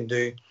much I can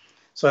do.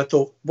 So I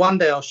thought one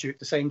day I'll shoot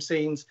the same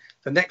scenes.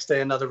 The next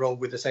day, another roll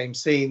with the same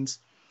scenes.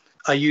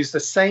 I use the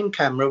same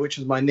camera, which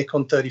is my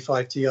Nikon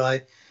 35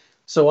 Ti.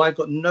 So I've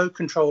got no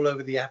control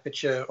over the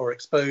aperture or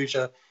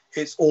exposure.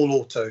 It's all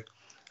auto.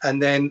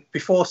 And then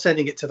before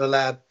sending it to the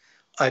lab,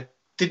 I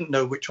didn't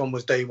know which one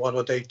was day 1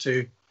 or day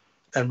 2,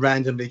 and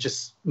randomly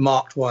just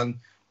marked one.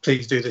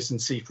 Please do this in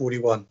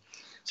C41.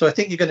 So I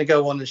think you're going to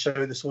go on and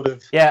show the sort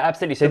of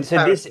absolutely.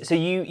 So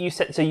you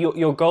said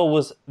your goal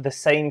was the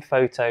same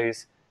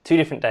photos, 2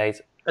 different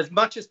days, as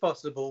much as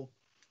possible.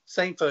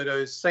 Same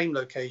photos, same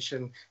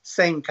location,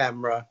 same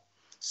camera,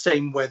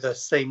 same weather,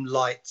 same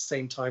light,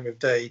 same time of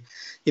day.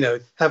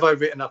 Have I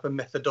written up a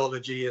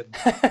methodology and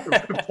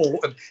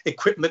report and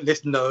equipment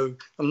list? No,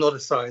 I'm not a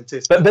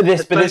scientist. But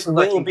this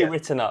will be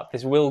written up.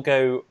 This will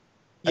go.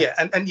 Yeah,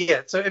 and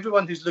so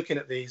everyone who's looking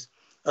at these,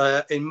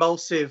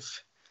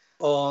 Emulsive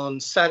on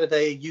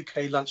Saturday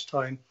UK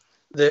lunchtime,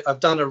 I've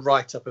done a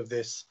write-up of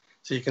this,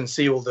 so you can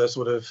see all the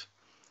sort of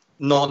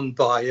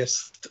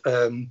non-biased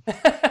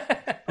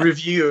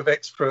review of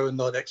X-Pro and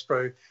not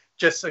X-Pro,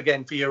 just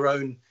again for your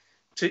own.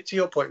 To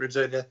your point,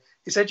 Ribzoda,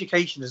 it's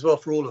education as well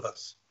for all of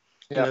us.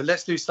 Yeah.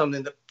 Let's do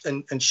something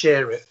and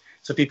share it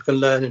so people can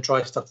learn and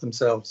try stuff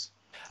themselves.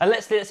 And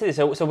let's do this.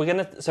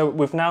 So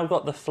we've now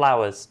got the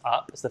flowers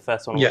up. It's the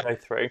first one we'll go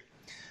through.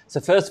 So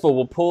first of all,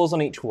 we'll pause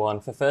on each one.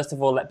 First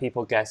of all, let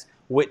people guess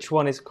which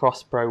one is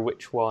cross pro,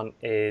 which one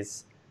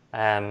is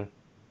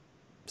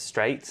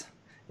straight,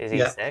 is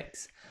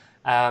E6,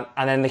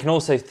 and then they can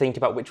also think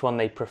about which one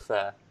they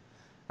prefer.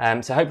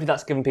 So hopefully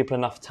that's given people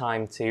enough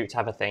time to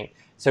have a think.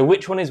 So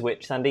which one is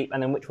which, Sandeep,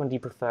 and then which one do you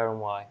prefer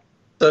and why?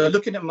 So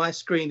looking at my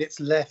screen, it's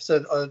left. So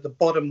the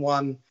bottom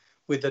one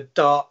with the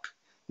dark,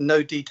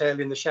 no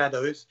detail in the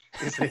shadows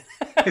is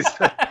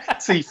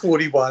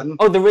C41.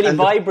 Oh, the really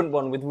vibrant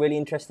one with really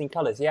interesting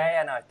colours.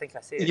 Yeah, no, I think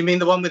I see it. You mean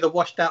the one with the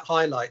washed out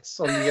highlights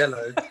on the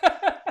yellow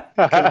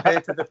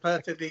compared to the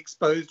perfectly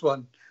exposed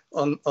one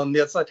on the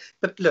other side?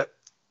 But look,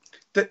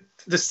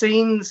 the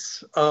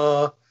scenes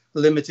are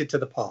limited to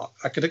the park.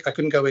 I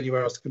couldn't go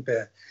anywhere else to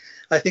compare.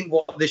 I think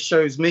what this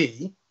shows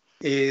me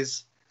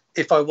is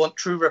if I want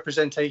true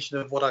representation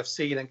of what I've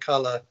seen in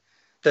color,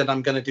 then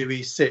I'm going to do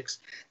E6.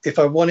 If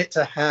I want it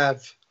to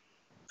have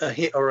a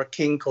hit or a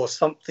kink or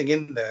something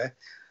in there,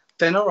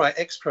 then all right,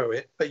 X-Pro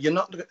it. But you're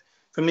not,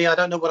 for me, I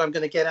don't know what I'm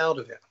going to get out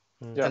of it.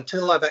 Yeah.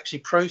 Until I've actually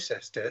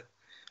processed it.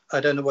 I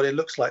don't know what it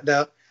looks like.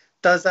 Now,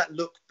 does that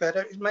look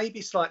better? It may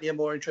be slightly a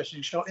more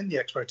interesting shot in the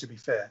X-Pro, to be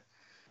fair,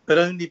 but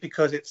only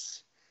because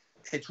it's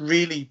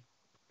really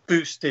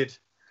boosted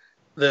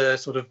the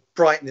sort of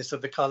brightness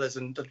of the colors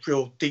and the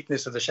real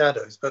deepness of the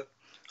shadows. But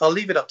I'll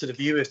leave it up to the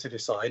viewers to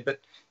decide. But,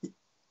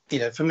 you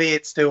know, for me,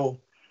 it's still,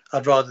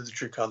 I'd rather the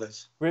true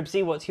colors.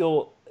 Ribsy, what's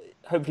your,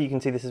 hopefully you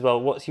can see this as well,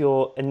 what's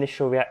your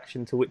initial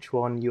reaction to which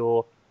one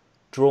you're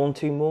drawn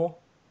to more?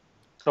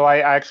 So I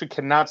actually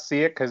cannot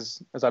see it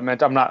because, as I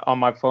meant, I'm not on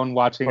my phone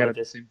watching it at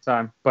the same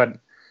time. But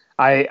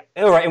all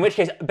right, in which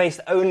case, based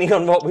only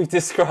on what we've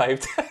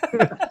described.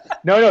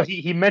 No,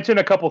 he mentioned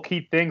a couple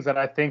key things that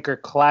I think are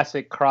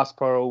classic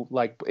cross-pro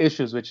like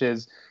issues, which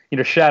is, you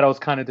know, shadows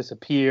kind of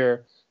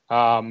disappear,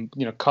 you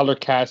know, color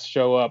casts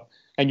show up,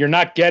 and you're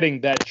not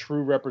getting that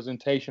true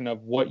representation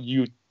of what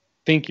you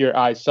think your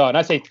eyes saw. And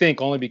I say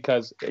think only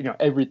because, you know,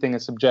 everything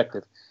is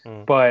subjective.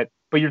 But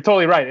you're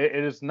totally right. It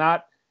is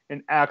not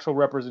an actual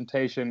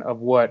representation of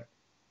what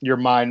your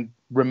mind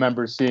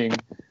remembers seeing.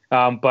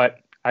 But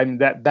I mean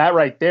that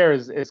right there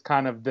is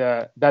kind of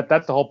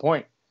that's the whole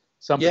point.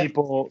 Some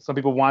people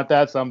want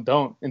that, some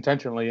don't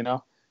intentionally, you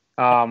know.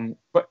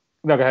 But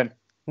no, go ahead.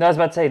 No, I was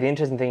about to say the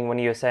interesting thing when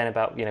you were saying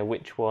about, you know,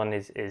 which one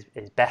is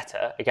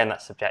better. Again,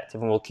 that's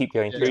subjective, and we'll keep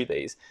going through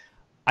these.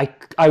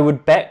 I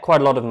would bet quite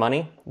a lot of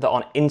money that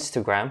on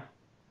Instagram,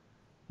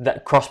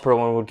 that cross-pro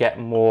one would get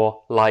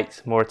more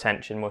likes, more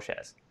attention, more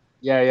shares.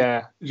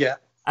 Yeah.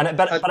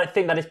 But I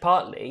think that is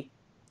partly,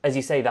 as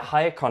you say, the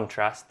higher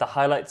contrast, the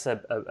highlights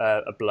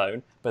are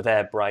blown, but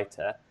they're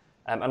brighter.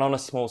 And on a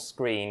small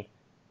screen,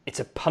 it's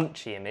a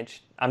punchy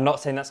image. I'm not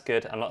saying that's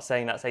good. I'm not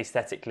saying that's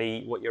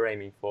aesthetically what you're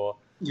aiming for.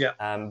 Yeah.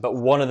 But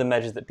one of the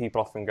measures that people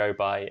often go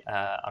by,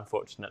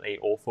 unfortunately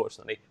or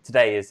fortunately,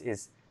 today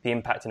is the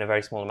impact in a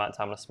very small amount of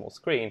time on a small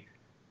screen.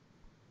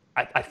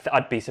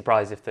 I'd be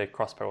surprised if the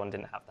cross-pro one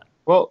didn't have that.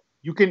 Well,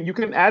 you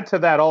can add to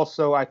that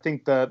also, I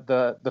think,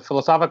 the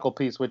philosophical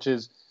piece, which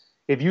is,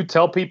 if you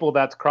tell people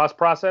that's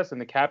cross-process in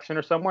the caption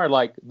or somewhere,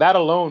 like that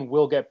alone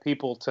will get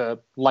people to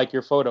like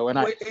your photo. And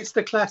it's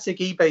the classic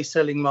eBay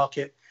selling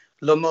market,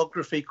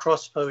 lomography,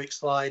 cross-poic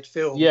slide,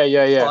 film. Yeah.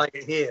 Buy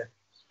it here.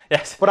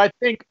 Yes. But I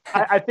think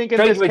in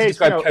this case,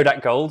 describe, you know,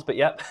 Kodak Gold, but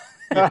yep.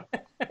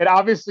 And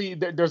obviously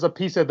there's a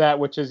piece of that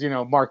which is, you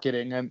know,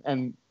 marketing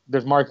and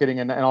there's marketing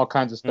and all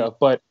kinds of stuff.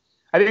 But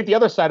I think the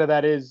other side of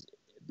that is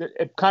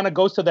it kind of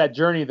goes to that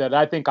journey that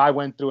I think I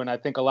went through, and I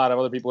think a lot of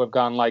other people have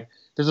gone. Like,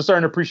 there's a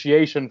certain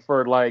appreciation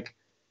for like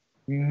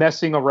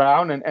messing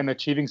around and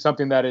achieving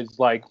something that is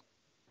like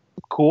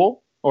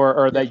cool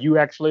or that you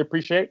actually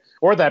appreciate,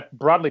 or that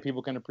broadly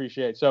people can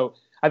appreciate. So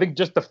I think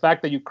just the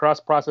fact that you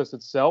cross-process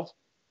itself,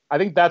 I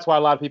think that's why a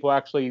lot of people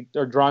actually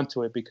are drawn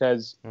to it,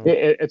 because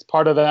it's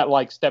part of that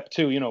like step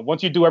 2. You know,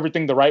 once you do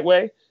everything the right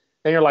way,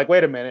 then you're like,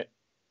 wait a minute,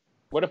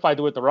 what if I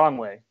do it the wrong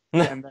way?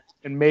 and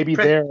maybe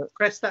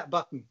press that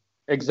button.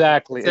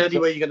 Exactly. It's the only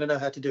way you're going to know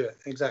how to do it.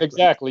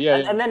 Exactly. Yeah.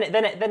 And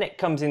then it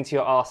comes into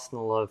your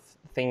arsenal of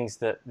things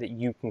that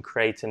you can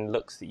create and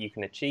looks that you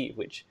can achieve,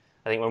 which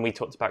I think when we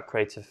talked about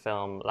creative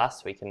film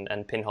last week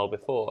and Pinhole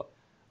before,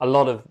 a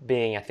lot of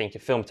being, I think, a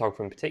film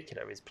photographer in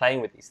particular is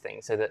playing with these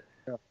things so that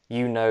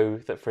you know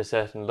that for a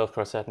certain look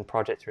or a certain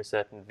project or a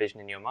certain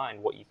vision in your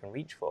mind, what you can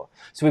reach for.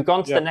 So we've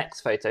gone to the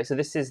next photo. So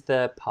this is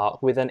the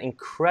park with an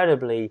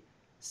incredibly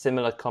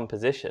similar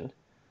composition.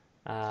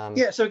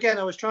 So again,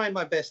 I was trying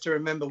my best to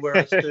remember where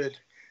I stood,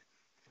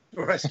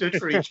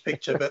 for each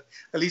picture, but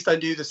at least I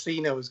knew the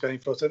scene I was going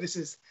for. So this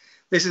is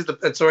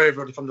the, sorry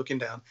everyone if I'm looking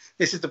down,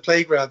 this is the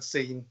playground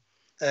scene,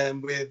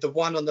 with the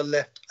one on the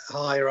left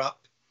higher up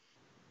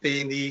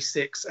being the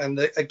E6,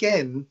 and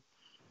again,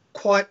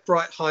 quite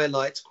bright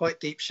highlights, quite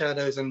deep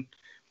shadows, and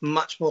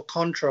much more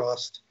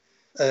contrast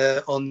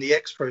on the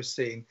X-Pro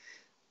scene.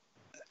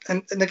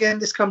 And again,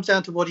 this comes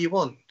down to what do you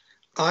want?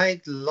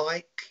 I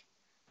like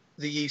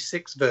the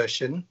E6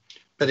 version,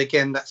 but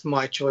again, that's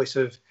my choice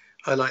of,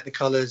 I like the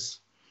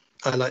colors,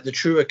 I like the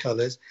truer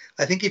colors.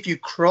 I think if you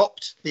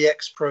cropped the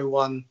X-Pro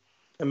one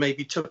and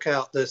maybe took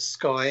out the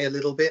sky a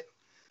little bit,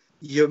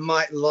 you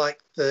might like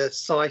the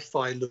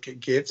sci-fi look it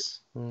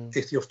gives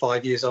if you're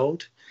 5 years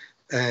old.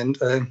 And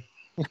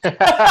you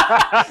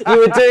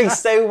were doing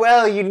so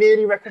well, you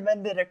nearly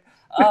recommended it.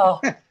 Oh,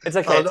 it's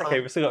okay. It's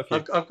okay. We've still got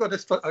a few. I've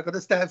got to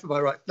stand for my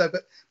right. No,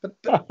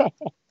 but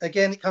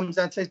again, it comes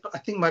down to. But I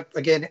think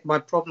my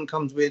problem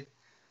comes with.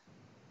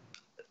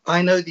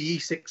 I know the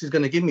E6 is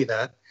going to give me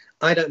that.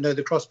 I don't know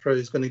the Cross Pro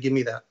is going to give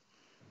me that.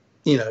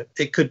 You know,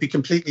 it could be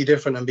completely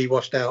different and be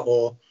washed out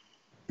or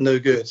no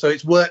good. So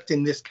it's worked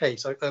in this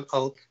case.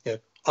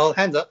 I'll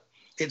hands up.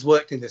 It's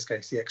worked in this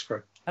case, the X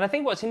Pro. And I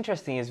think what's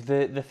interesting is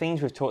the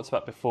things we've talked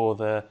about before: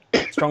 the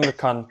stronger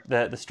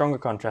the stronger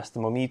contrast, the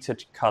more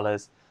muted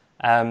colours.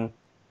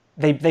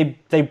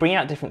 They bring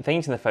out different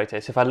things in the photo.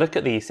 So if I look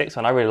at the E6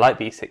 one, I really like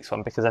the E6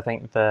 one because I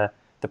think the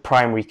the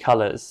primary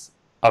colours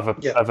of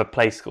a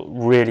place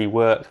really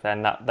work,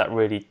 then that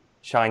really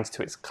shines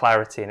to its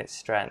clarity and its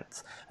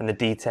strength, and the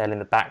detail in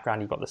the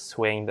background. You've got the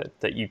swing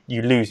that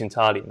you lose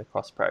entirely in the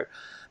Cross Pro.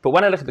 But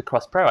when I look at the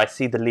Cross Pro, I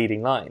see the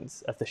leading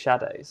lines of the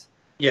shadows.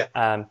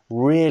 Yeah.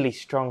 Really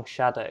strong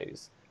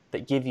shadows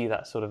that give you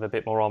that sort of a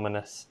bit more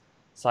ominous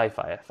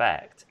sci-fi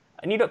effect.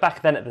 And you look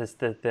back then at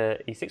the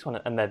E6 one,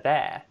 and they're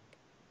there,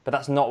 but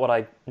that's not what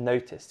I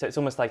noticed. So it's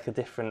almost like a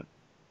different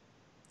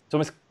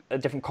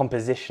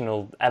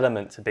compositional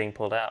element to being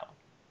pulled out.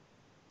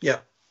 Yeah.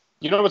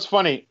 You know what's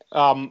funny?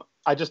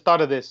 I just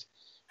thought of this.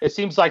 It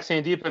seems like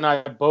Sandeep and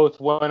I both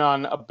went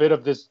on a bit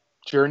of this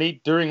journey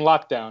during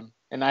lockdown.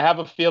 And I have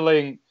a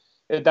feeling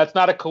that's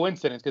not a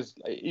coincidence, because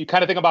you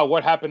kind of think about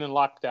what happened in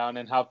lockdown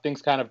and how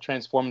things kind of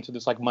transformed into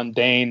this like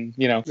mundane,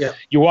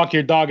 you walk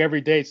your dog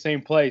every day,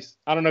 same place.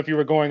 I don't know if you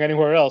were going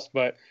anywhere else,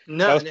 but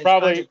no, that was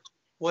probably...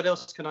 what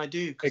else can I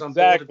do? Because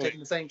exactly. I'm bored of taking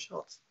the same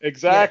shots.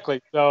 Exactly.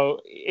 Yeah. So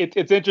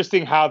it's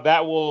interesting how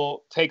that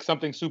will take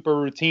something super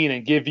routine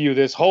and give you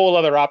this whole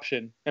other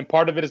option. And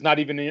part of it is not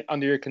even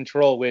under your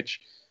control, which,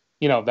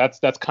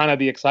 that's kind of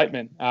the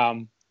excitement.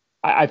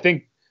 I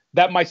think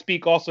that might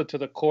speak also to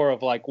the core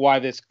of like why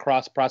this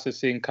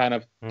cross-processing kind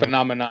of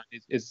phenomenon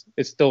is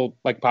still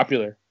like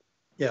popular.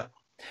 Yeah.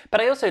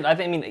 But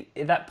I mean,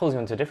 that pulls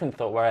me into a different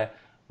thought where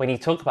when you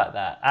talk about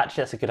that,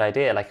 actually that's a good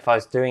idea. Like if I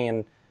was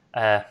doing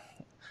a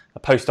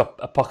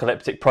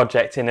post-apocalyptic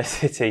project in a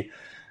city,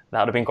 that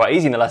would have been quite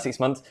easy in the last 6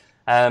 months.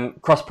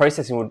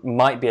 Cross-processing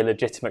might be a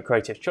legitimate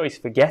creative choice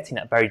for getting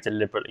that very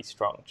deliberately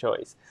strong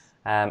choice.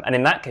 And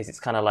in that case, it's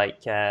kind of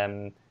like,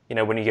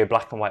 when you go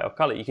black and white or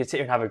color, you could sit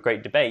here and have a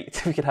great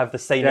debate. We could have the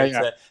say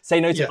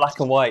no to black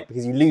and white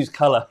because you lose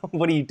color.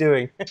 What are you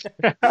doing?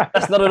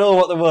 That's not at all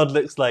what the world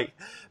looks like.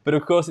 But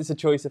of course, it's a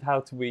choice of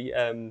how do we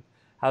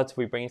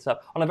bring it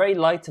up. On a very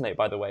lighter note,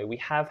 by the way, we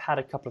have had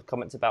a couple of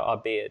comments about our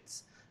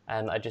beards,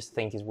 and I just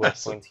think is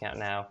worth pointing out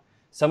now.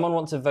 Someone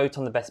wants to vote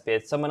on the best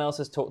beard. Someone else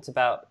has talked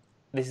about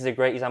this is a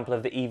great example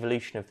of the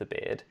evolution of the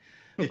beard,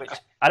 which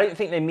I don't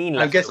think they mean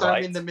left to right. I guess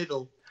I'm in the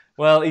middle.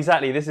 Well,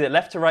 exactly. This is it.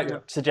 Left to right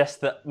suggests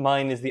that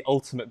mine is the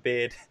ultimate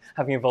beard,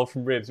 having evolved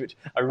from ribs, which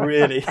I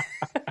really...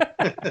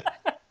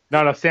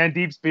 No,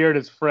 Sandeep's beard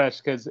is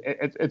fresh because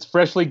it's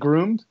freshly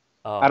groomed.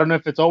 Oh. I don't know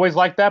if it's always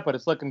like that, but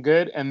it's looking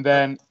good. And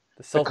then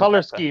the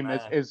color scheme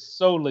is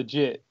so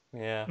legit.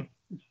 Yeah.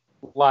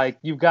 Like,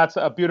 you've got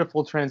a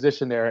beautiful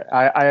transition there.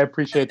 I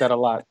appreciate that a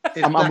lot.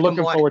 I'm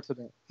looking forward to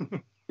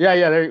that.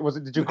 Yeah. There was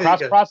it. Did you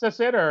cross-process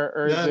it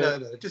or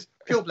no, just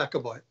pure black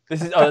and white.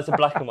 That's a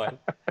black and white.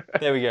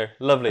 There we go.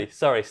 Lovely.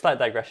 Sorry, slight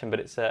digression, but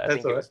it's I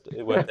think it was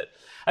worth it.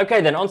 Okay,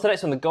 then on to the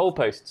next one, the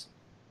goalposts.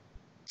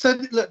 So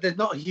look, there's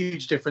not a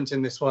huge difference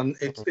in this one.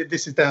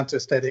 This is down to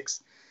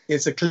aesthetics.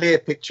 It's a clear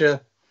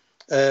picture.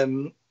 I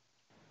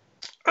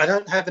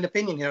don't have an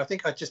opinion here. I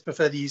think I just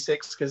prefer the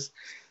E6 because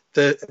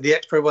the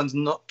X Pro one's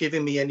not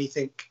giving me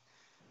anything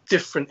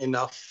different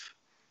enough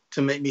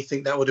to make me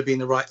think that would have been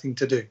the right thing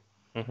to do.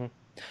 Mm-hmm.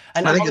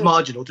 And I think it's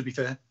marginal, to be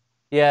fair.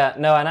 Yeah,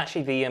 no, and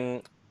actually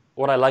the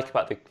what I like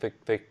about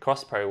the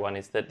Cross Pro one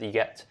is that you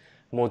get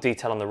more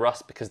detail on the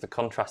rust because the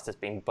contrast has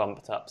been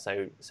bumped up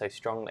so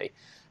strongly.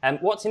 And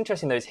what's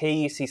interesting though is here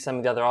you see some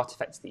of the other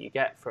artifacts that you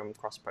get from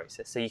cross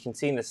process. So you can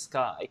see in the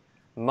sky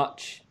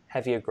much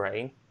heavier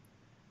grain,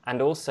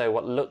 and also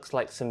what looks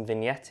like some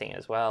vignetting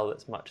as well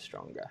that's much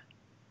stronger.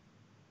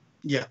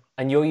 Yeah.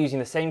 And you're using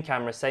the same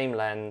camera, same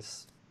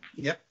lens.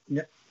 Yep.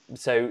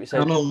 So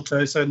I'm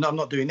auto, so I'm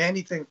not doing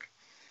anything.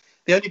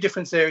 The only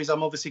difference there is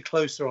I'm obviously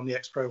closer on the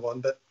X Pro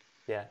one, but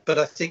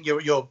I think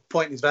your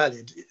point is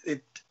valid.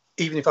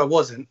 Even if I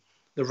wasn't,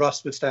 the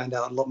rust would stand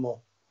out a lot more.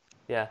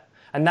 Yeah,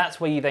 and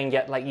that's where you then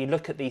get, like, you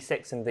look at the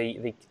E6 and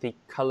the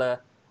color,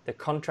 the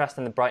contrast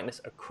and the brightness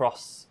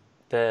across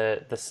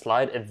the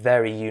slide are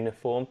very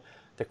uniform.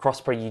 The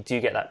Cross Pro, you do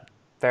get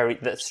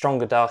that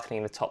stronger darkening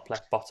in the top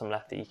left, bottom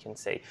left that you can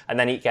see. And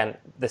then again,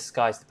 the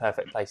sky's the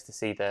perfect place to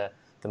see the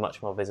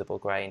much more visible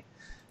grain.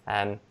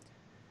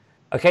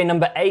 Okay,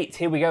 number 8,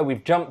 here we go.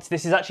 We've jumped.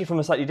 This is actually from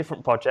a slightly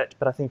different project,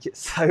 but I think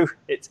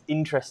it's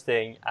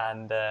interesting.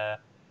 And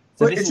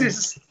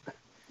it's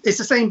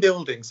the same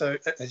building. So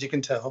as you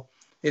can tell,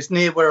 it's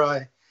near where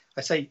I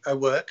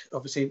work,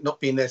 obviously not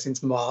been there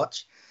since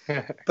March.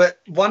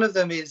 But one of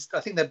them is, I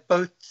think they're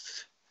both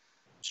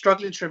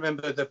struggling to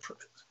remember the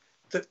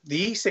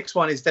E6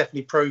 one is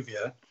definitely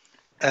Provia.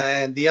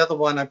 And the other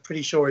one I'm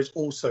pretty sure is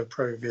also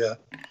Provia,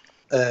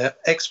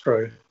 X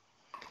Pro.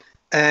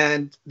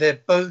 And they're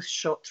both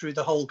shot through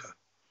the Holga.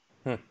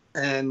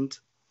 And,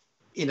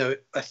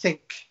 I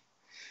think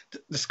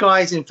the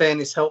skies, in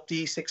fairness, helped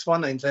the E6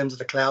 one in terms of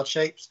the cloud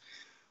shapes.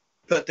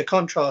 But the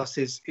contrast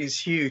is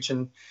huge.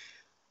 And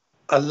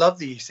I love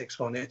the E6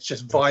 one. It's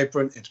just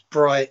vibrant. It's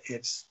bright.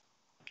 It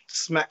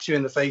smacks you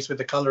in the face with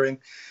the coloring.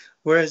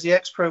 Whereas the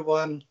X Pro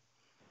one,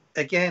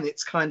 again,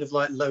 it's kind of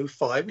like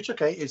lo-fi, which,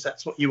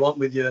 that's what you want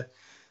with your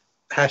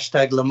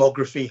hashtag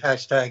lomography,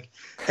 hashtag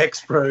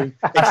X Pro.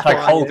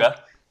 Hashtag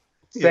Holga.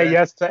 Say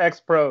yes to X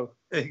Pro.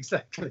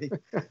 Exactly.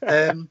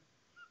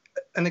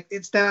 and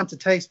it's down to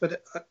taste,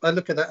 but I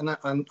look at that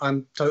and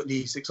I'm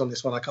totally E6 on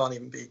this one. I can't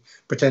even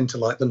pretend to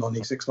like the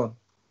non-E6 one.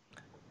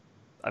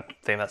 I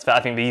think that's fair.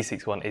 I think the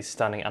E6 one is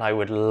stunning, and I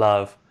would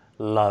love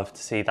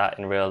to see that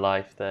in real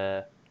life.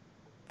 The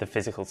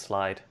physical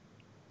slide.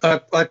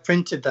 I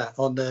printed that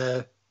on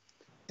I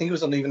think it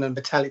was on even a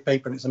metallic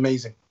paper, and it's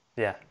amazing.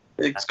 Yeah,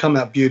 it's come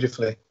out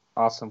beautifully.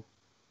 Awesome.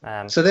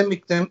 So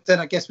then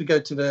I guess we go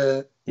to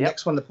the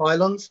next one, the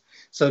pylons.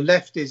 So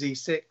left is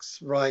E6,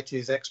 right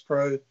is X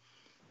Pro.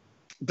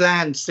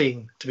 Bland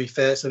scene, to be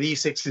fair. So the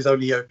E6 is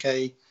only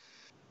okay.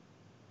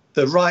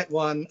 The right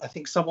one, I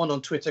think someone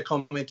on Twitter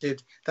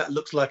commented that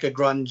looks like a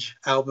grunge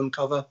album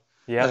cover.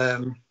 Yeah.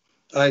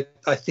 I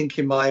think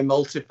in my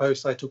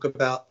multi-post I talk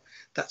about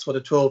that's what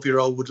a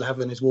 12-year-old would have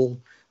on his wall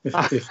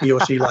if he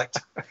or she liked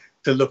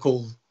to look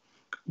all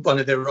one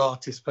of their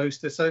artist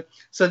posters.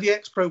 So the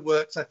X Pro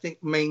works, I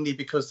think, mainly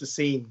because the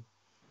scene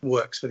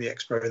works for the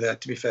X Pro there,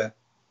 to be fair.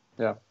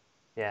 Yeah.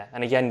 Yeah,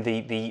 and again,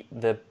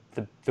 the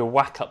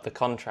whack up the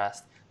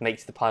contrast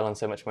makes the pylon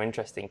so much more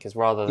interesting, because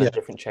rather than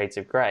different shades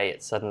of grey,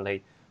 it's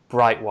suddenly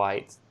bright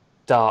white,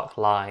 dark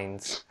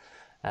lines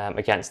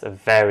against a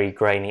very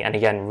grainy and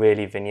again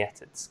really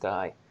vignetted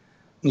sky.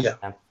 Yeah.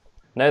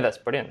 No, that's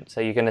brilliant. So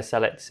you're going to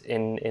sell it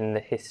in the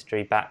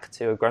history back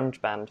to a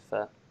grunge band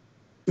for?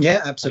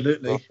 Yeah,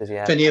 absolutely.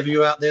 If any of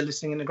you out there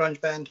listening in a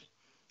grunge band,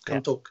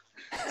 come talk.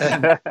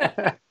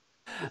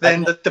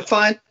 Then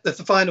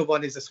the final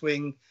one is a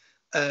swing.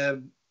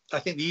 I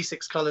think the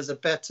E6 colours are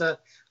better.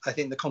 I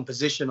think the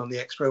composition on the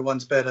X Pro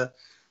one's better.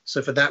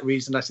 So for that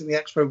reason, I think the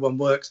X Pro one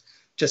works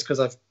just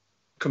because I've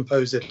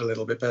composed it a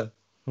little bit better.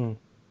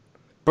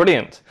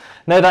 Brilliant.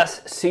 No,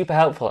 that's super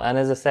helpful. And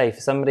as I say,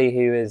 for somebody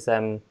who is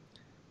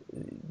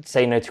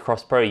say no to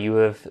Cross Pro, you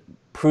have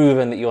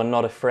proven that you're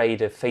not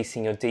afraid of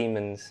facing your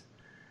demons.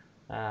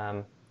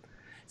 So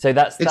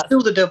that's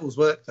still the devil's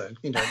work, though.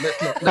 You know,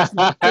 let's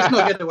not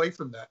get away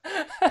from that.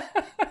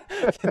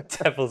 The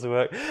devil's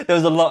work. There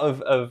was a lot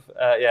of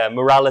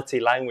morality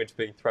language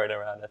being thrown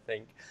around, I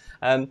think.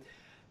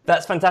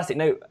 That's fantastic.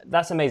 No,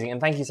 that's amazing. And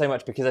thank you so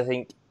much, because I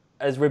think,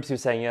 as Ribs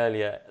was saying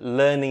earlier,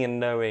 learning and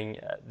knowing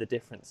the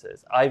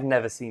differences. I've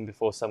never seen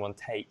before someone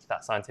take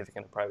that scientific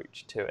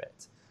approach to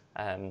it.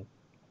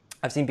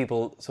 I've seen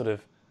people sort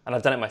of, and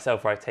I've done it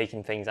myself, where I've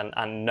taken things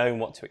and known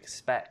what to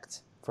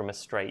expect from a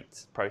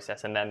straight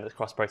process, and then the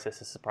cross process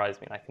has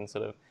surprised me, and I can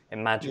sort of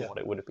imagine what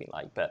it would have been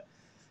like. But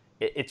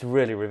it's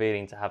really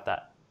revealing to have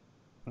that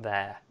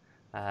there.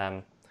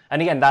 And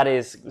again, that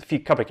is a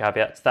couple of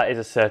caveats. That is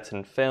a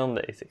certain film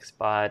that is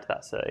expired.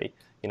 That's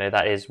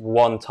that is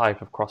one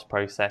type of cross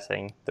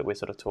processing that we're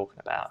sort of talking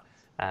about,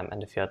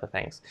 and a few other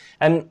things.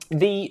 I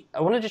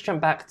want to just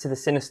jump back to the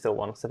Cinestill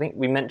one, because I think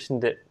we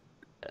mentioned it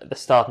at the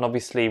start, and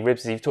obviously,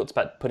 Ribs, you've talked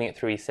about putting it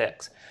through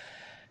E6.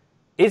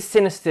 Is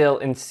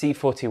Cinestill in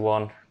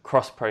C41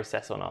 cross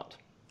process or not?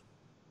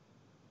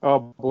 Oh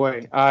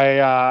boy,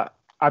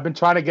 I've been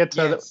trying to get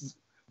to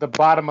the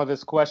bottom of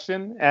this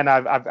question, and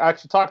I've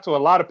actually talked to a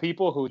lot of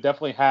people who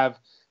definitely have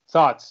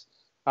thoughts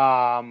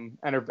and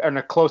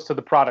are close to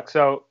the product.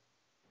 So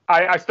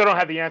I still don't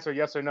have the answer,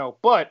 yes or no.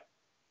 But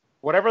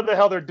whatever the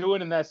hell they're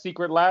doing in that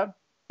secret lab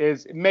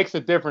it makes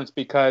a difference,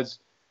 because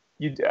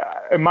in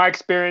my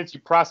experience, you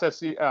process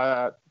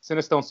Cinestill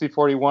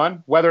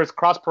C41, whether it's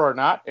cross pro or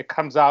not, it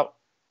comes out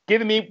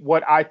giving me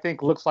what I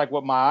think looks like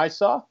what my eyes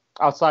saw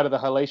outside of the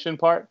halation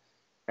part.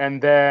 And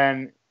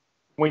then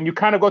when you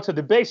kind of go to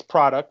the base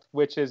product,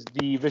 which is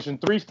the Vision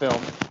 3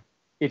 film,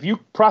 if you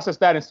process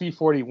that in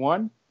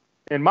C41,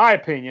 in my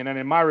opinion and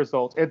in my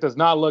results, it does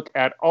not look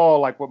at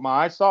all like what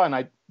my eyes saw.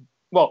 And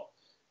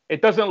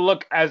it doesn't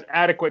look as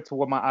adequate to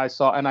what my eyes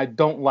saw, and I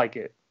don't like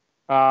it.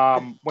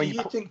 Do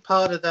you think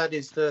part of that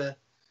is the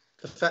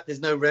fact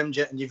there's no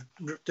remjet and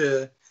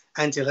the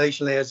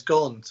anti-halation layer's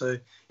gone? So,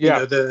 you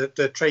know,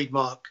 the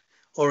trademark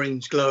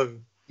orange glow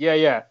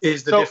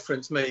is the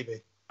difference,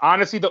 maybe.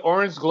 Honestly, the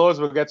orange glow is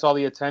what gets all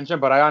the attention,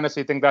 but I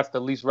honestly think that's the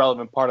least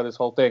relevant part of this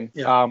whole thing.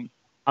 Yeah.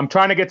 I'm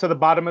trying to get to the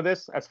bottom of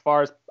this as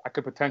far as I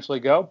could potentially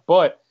go,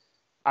 but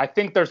I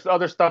think there's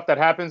other stuff that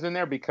happens in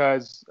there,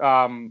 because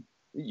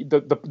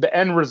the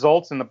end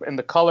results and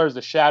the colors,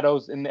 the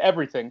shadows, and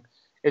everything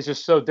is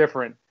just so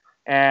different.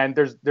 And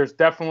there's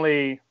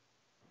definitely,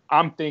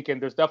 I'm thinking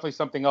there's definitely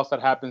something else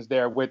that happens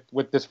there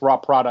with this raw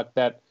product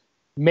that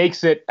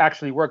makes it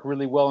actually work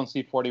really well in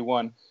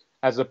C41,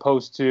 as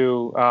opposed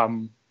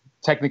to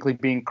technically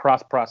being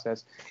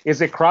cross-processed.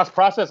 Is it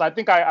cross-processed? I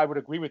think I would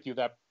agree with you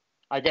that,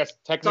 I guess,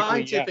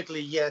 technically,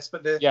 scientifically, yes,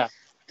 but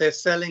they're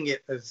selling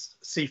it as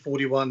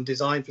C41,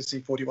 designed for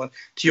C41,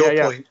 to your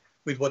point,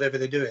 with whatever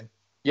they're doing.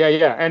 Yeah.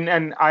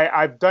 And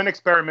I've done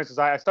experiments.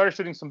 I started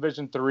shooting some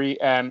Vision 3,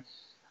 and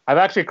I've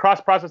actually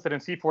cross-processed it in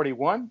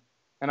C41,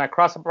 and I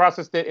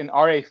cross-processed it in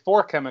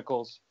RA4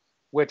 chemicals,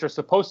 which are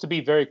supposed to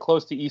be very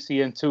close to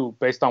ECN2,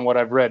 based on what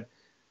I've read.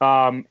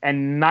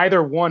 And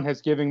neither one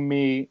has given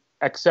me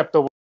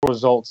acceptable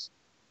results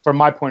from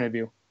my point of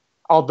view.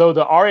 Although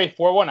the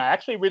RA4 one, I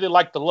actually really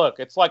like the look.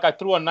 It's like I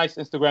threw a nice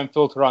Instagram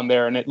filter on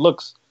there, and it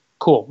looks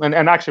Cool. And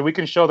actually, we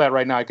can show that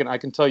right now. I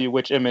can tell you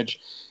which image.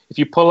 If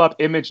you pull up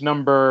image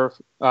number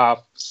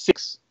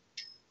 6.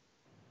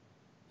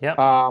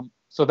 Yeah.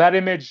 So that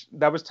image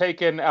that was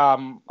taken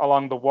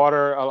along the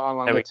water,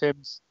 along the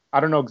Thames. I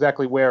don't know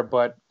exactly where,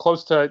 but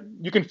close to.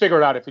 You can figure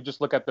it out if you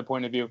just look at the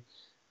point of view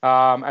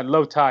at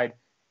low tide,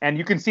 and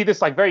you can see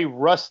this like very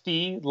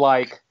rusty,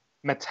 like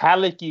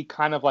metallic-y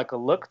kind of like a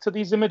look to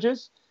these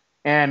images,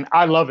 and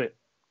I love it.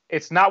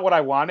 It's not what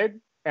I wanted,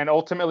 and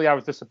ultimately I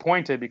was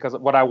disappointed because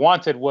what I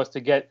wanted was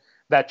to get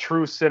that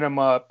true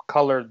cinema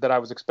color that I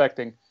was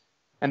expecting,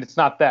 and it's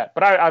not that.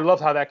 But I love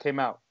how that came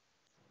out.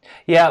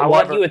 Yeah, However,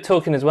 while you were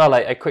talking as well,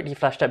 I quickly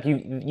flashed up.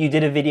 You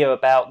did a video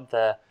about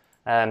the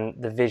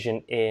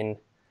vision in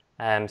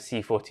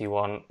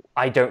C41.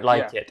 I don't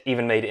like it.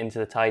 Even made it into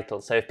the title.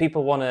 So if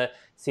people want to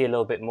see a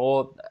little bit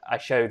more, I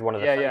showed one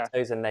of the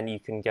photos, and then you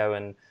can go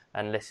and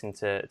listen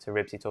to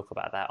Ribsy talk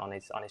about that on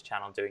his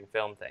channel doing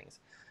film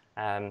things.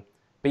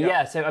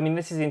 So I mean,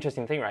 this is the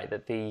interesting thing, right?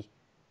 That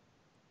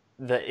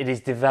it is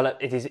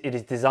developed. It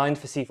is designed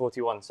for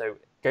C41. So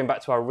going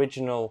back to our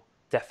original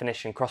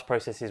definition,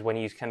 cross-process is when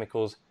you use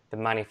chemicals the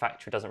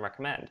manufacturer doesn't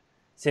recommend.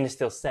 Cine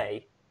still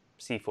say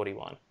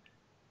C41.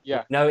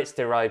 Yeah. We know it's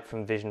derived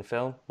from vision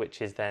film,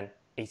 which is then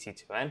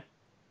EC2N.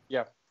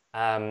 Yeah.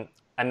 And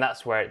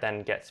that's where it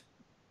then gets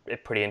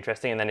pretty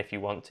interesting. And then if you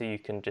want to, you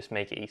can just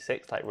make it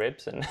E6 like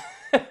Ribs and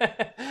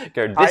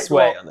go this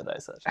way on the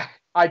dissect.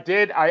 I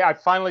did. I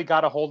finally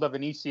got a hold of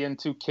an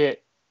ECN2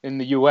 kit in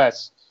the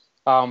US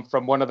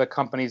from one of the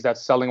companies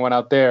that's selling one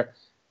out there.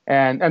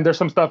 And there's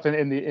some stuff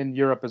in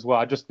Europe as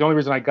well. The only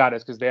reason I got it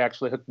is because they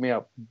actually hooked me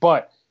up.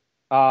 But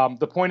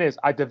the point is,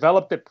 I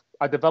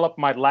developed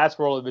my last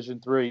roll of Vision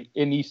 3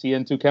 in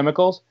ECN2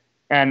 chemicals,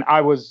 and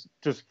I was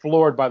just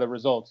floored by the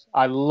results.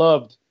 I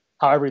loved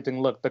how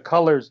everything looked. The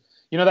colors,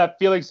 that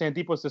feeling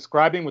Sandeep was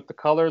describing with the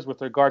colors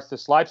with regards to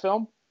slide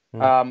film.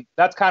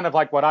 That's kind of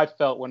like what I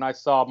felt when I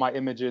saw my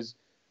images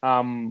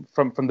from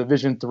the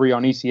Vision 3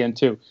 on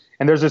ECN2.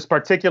 And there's this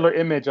particular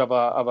image of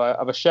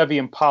a Chevy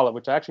Impala,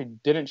 which I actually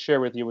didn't share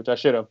with you, which I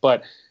should have.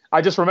 But I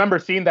just remember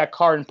seeing that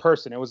car in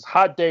person. It was a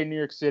hot day in New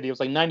York City. It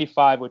was like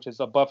 95, which is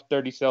above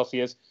 30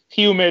 Celsius,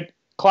 humid,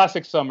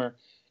 classic summer.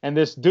 And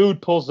this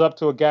dude pulls up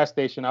to a gas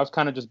station. I was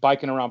kind of just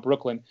biking around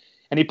Brooklyn.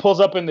 And he pulls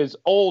up in this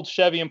old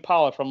Chevy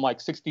Impala from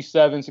like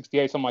 67,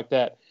 68, something like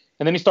that.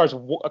 And then he starts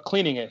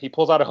cleaning it. He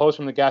pulls out a hose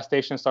from the gas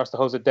station and starts to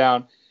hose it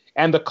down.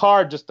 And the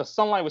car, just the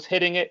sunlight was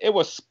hitting it. It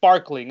was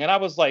sparkling. And I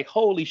was like,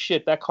 holy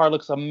shit, that car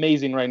looks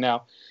amazing right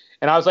now.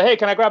 And I was like, hey,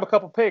 can I grab a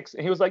couple pics?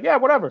 And he was like, yeah,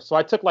 whatever. So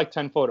I took like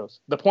 10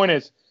 photos. The point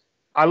is,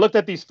 I looked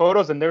at these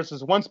photos, and there's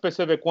this one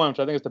specific one, which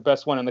I think is the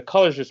best one. And the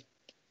colors just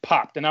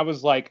popped. And I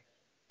was like,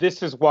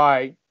 this is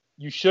why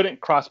you shouldn't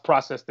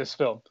cross-process this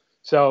film.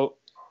 So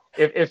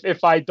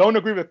if I don't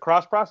agree with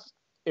cross-process,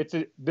 it's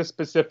this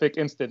specific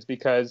instance,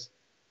 because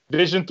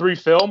Vision 3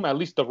 film, at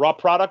least the raw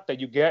product that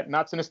you get,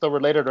 not Sinister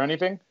related or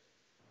anything,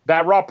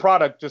 that raw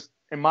product just,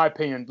 in my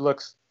opinion,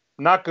 looks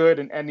not good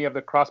in any of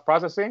the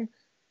cross-processing.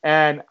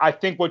 And I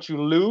think what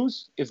you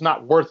lose is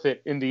not worth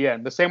it in the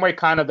end. The same way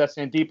kind of that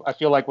Sandeep, I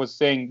feel like, was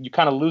saying you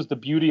kind of lose the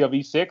beauty of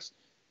E6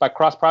 by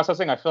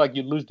cross-processing. I feel like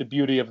you lose the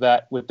beauty of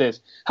that with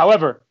this.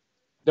 However,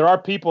 there are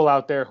people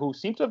out there who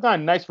seem to have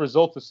gotten nice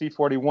results with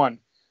C41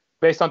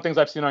 based on things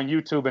I've seen on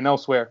YouTube and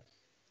elsewhere.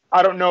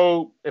 I don't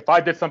know if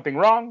I did something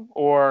wrong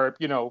or,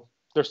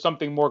 there's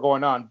something more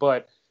going on,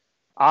 but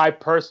I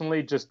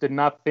personally just did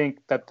not think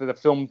that the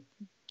film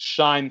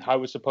shined how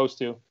it was supposed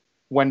to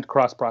when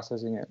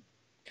cross-processing it.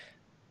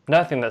 No,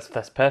 I think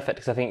that's perfect,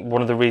 because I think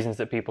one of the reasons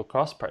that people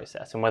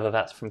cross-process, and whether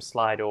that's from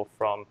slide or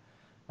from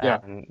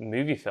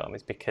movie film,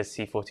 is because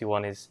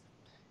C41 is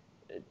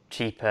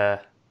cheaper,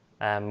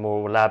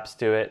 more labs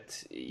do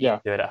it. You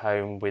do it at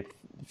home with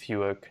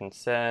fewer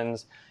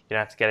concerns. You don't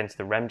have to get into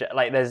the REM.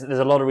 Like, there's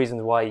a lot of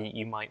reasons why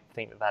you might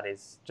think that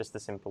is just the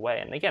simple way.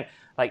 And again,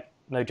 like,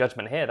 no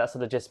judgment here. That's a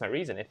legitimate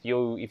reason. If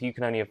you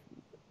can only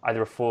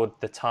either afford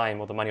the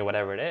time or the money or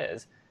whatever it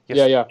is, you're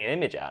taking an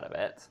image out of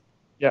it.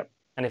 Yeah.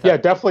 And if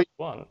definitely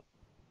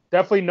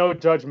no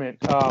judgment.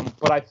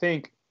 But I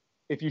think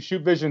if you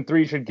shoot Vision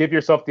 3, you should give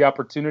yourself the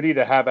opportunity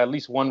to have at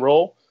least one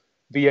roll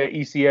via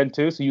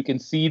ECN2, so you can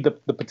see the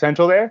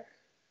potential there.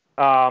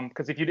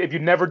 Because if you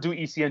never do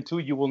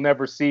ECN2, you will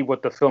never see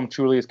what the film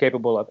truly is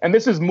capable of. And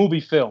this is movie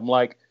film.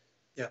 Like,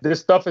 this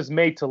stuff is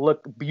made to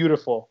look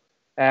beautiful.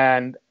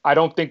 And I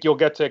don't think you'll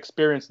get to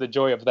experience the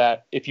joy of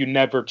that if you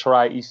never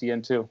try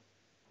ECN2.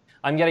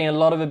 I'm getting a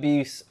lot of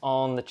abuse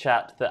on the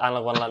chat that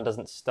Analog One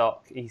doesn't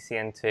stock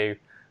ECN2.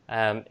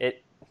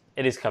 It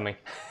is coming.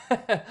 I'm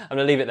going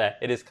to leave it there.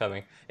 It is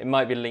coming. It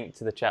might be linked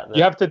to the chat.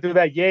 You have to do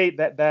that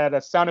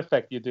that sound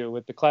effect you do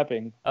with the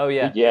clapping. Oh,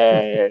 yeah.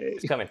 Yay.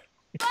 It's coming.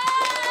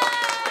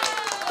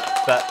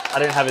 But I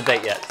don't have a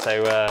date yet,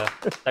 so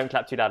don't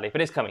clap too loudly.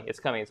 But it's coming. It's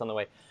coming. It's on the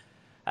way.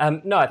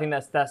 No, I think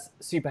that's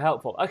super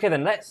helpful. Okay,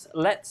 then let's.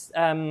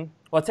 Well,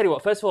 I'll tell you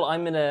what. First of all,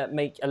 I'm going to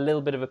make a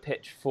little bit of a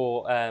pitch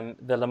for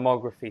the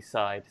lomography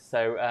side.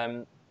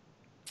 So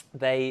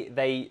they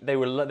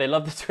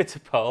loved the Twitter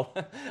poll.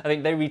 I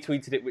think they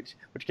retweeted it, which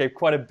gave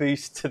quite a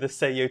boost to the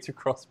Seiyou to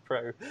Cross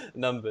Pro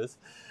numbers.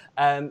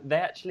 They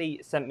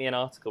actually sent me an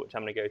article, which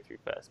I'm going to go through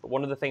first. But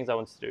one of the things I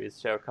wanted to do is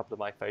show a couple of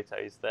my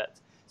photos.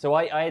 So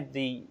I had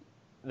the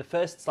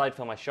first slide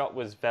film I shot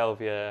was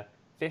Velvia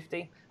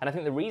 50, and I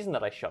think the reason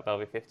that I shot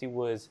Velvia 50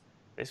 was,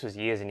 this was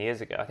years and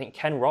years ago. I think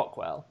Ken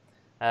Rockwell,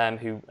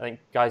 who I think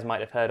guys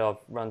might have heard of,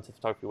 runs a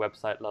photography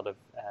website, a lot of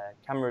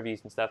camera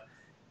reviews and stuff.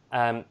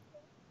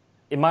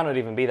 It might not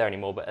even be there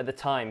anymore, but at the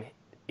time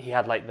he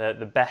had like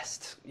the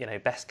best,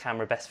 best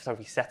camera, best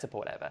photography setup or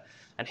whatever.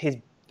 And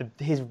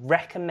his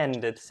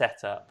recommended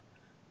setup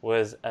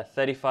was a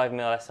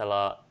 35mm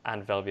SLR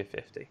and Velvia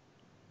 50,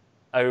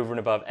 over and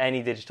above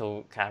any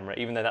digital camera,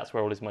 even though that's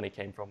where all his money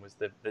came from, was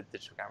the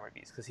digital camera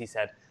reviews. Because he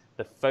said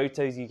the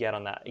photos you get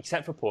on that,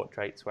 except for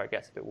portraits where it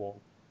gets a bit warm,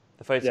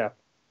 the photos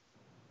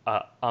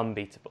are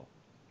unbeatable.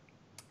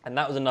 And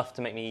that was enough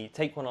to make me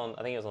take one on,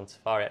 I think it was on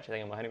Safari actually, I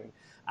think on my honeymoon,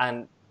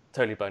 and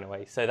totally blown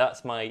away. So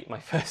that's my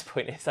first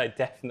point, is I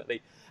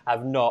definitely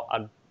have not,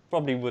 and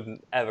probably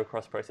wouldn't ever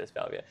cross-process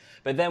Velvia.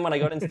 But then when I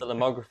got into the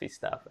lomography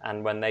stuff,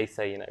 and when they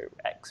say,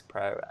 X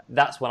Pro,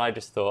 that's when I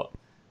just thought,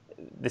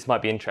 this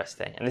might be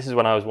interesting. And this is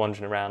when I was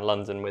wandering around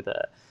London with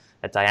a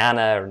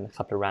Diana and a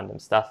couple of random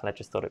stuff, and I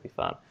just thought it'd be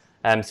fun.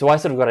 So I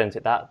sort of got into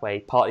it that way,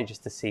 partly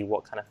just to see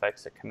what kind of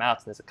focus would come out.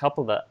 And there's a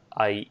couple that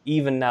I,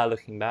 even now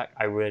looking back,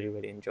 I really,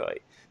 really enjoy.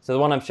 So the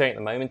one I'm showing at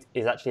the moment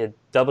is actually a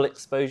double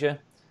exposure,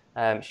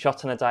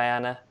 shot on a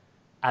Diana,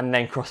 and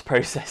then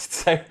cross-processed.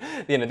 So,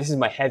 this is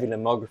my heavy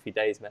lomography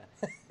days, man.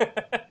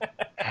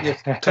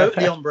 Yes,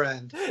 totally on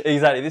brand.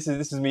 Exactly. This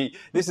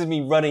is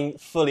me running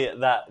fully at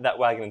that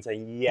wagon and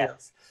saying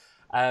yes.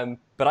 Yeah.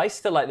 But I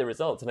still like the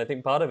results, and I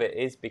think part of it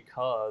is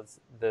because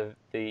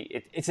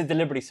it's a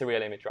deliberately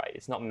surreal image, right?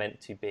 It's not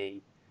meant to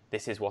be,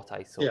 this is what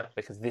I saw,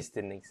 because this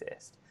didn't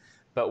exist.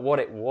 But what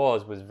it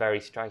was very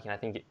striking. I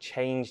think it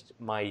changed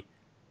my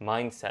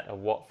mindset of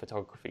what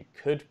photography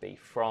could be,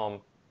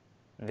 from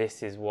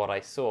this is what I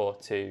saw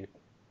to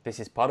this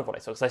is part of what I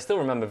saw. Because I still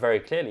remember very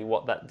clearly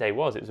what that day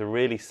was. It was a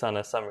really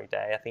summery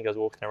day. I think I was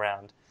walking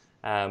around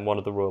one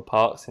of the Royal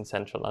Parks in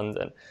central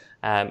London.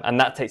 And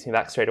that takes me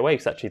back straight away,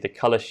 because actually the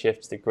colour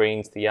shifts, the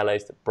greens, the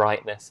yellows, the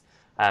brightness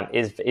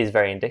is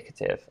very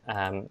indicative.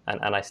 And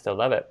I still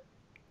love it.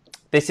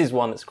 This is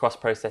one that's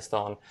cross-processed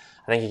on,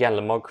 I think again,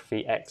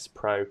 Lomography X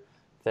Pro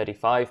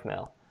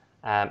 35mm.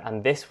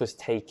 And this was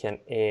taken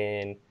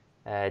in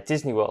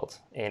Disney World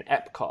in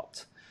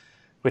Epcot,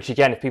 which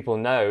again, if people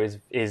know,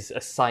 is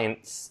a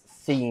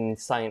science-themed,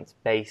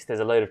 science-based. There's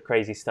a load of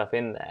crazy stuff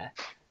in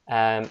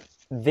there.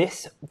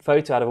 This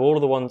photo, out of all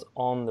of the ones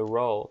on the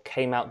roll,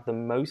 came out the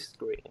most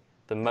green,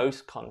 the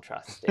most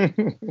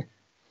contrasting,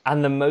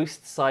 and the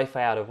most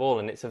sci-fi out of all.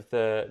 And it's of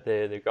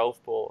the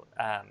golf ball.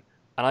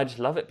 And I just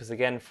love it because,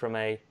 again,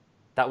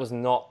 that was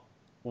not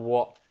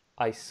what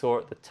I saw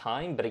at the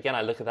time. But again,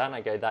 I look at that and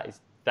I go, that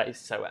is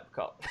so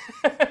Epcot.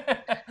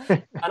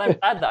 And I'm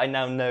glad that I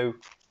now know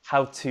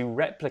how to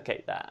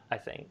replicate that, I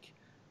think.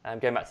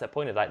 Going back to that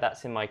point of,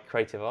 that's in my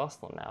creative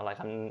arsenal now.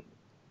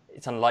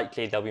 It's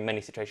unlikely there'll be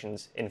many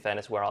situations, in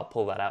fairness, where I'll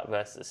pull that out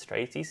versus a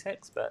straight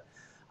E6, but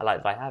I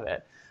like that I have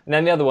it. And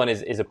then the other one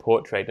is a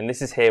portrait, and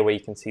this is here where you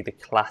can see the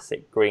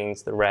classic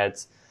greens, the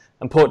reds.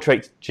 And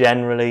portraits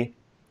generally,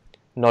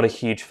 not a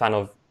huge fan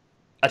of.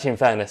 Actually, in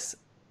fairness,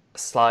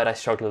 slide I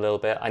struggle a little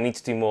bit. I need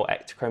to do more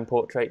Ektachrome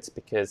portraits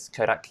because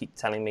Kodak keep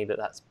telling me that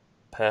that's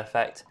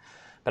perfect.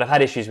 But I've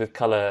had issues with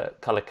color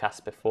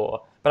cast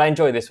before. But I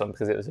enjoy this one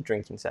because it was a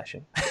drinking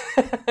session.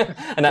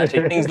 And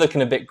actually, things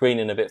looking a bit green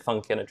and a bit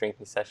funky on a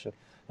drinking session,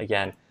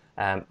 again,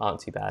 aren't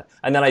too bad.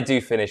 And then I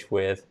do finish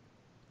with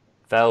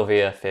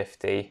Velvia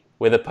 50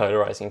 with a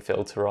polarizing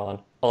filter on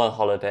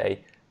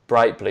holiday,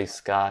 bright blue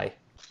sky.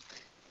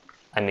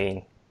 I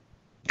mean,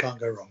 can't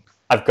go wrong.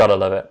 I've got to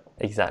love it.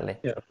 Exactly.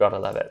 Yeah. I've got to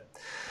love it.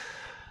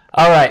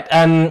 All right.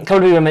 A couple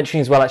of people were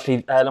mentioning as well,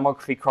 actually,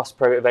 Lomography Cross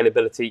Pro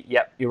availability.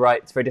 Yep, you're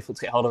right. It's very difficult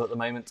to get hold of at the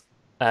moment.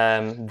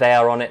 They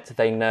are on it.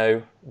 They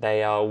know.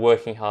 They are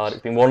working hard.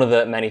 It's been one of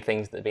the many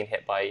things that have been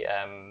hit by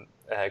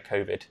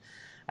COVID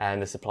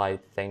and the supply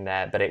thing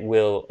there. But it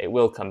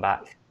will come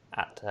back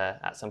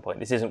at some point.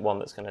 This isn't one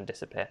that's going to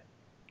disappear.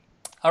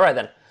 All right,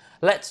 then.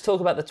 Let's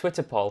talk about the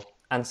Twitter poll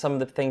and some of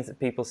the things that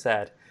people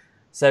said.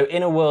 So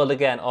in a world,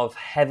 again, of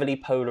heavily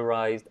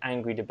polarized,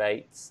 angry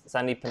debates,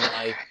 Sandeep and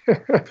I...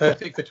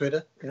 Perfect for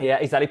Twitter. Yeah,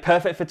 exactly.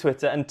 Perfect for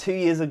Twitter. And 2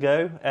 years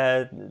ago,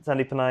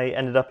 Sandeep and I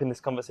ended up in this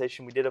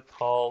conversation. We did a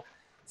poll.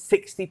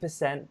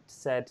 60%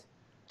 said...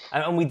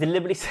 And we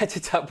deliberately set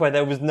it up where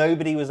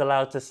nobody was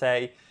allowed to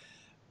say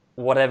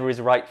whatever is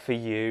right for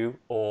you,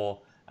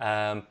 or,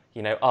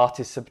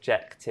 art is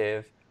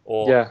subjective,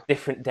 or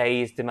different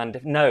days demand...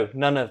 No,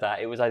 none of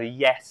that. It was either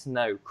yes,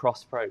 no,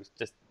 cross pros.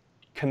 Just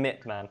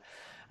commit, man.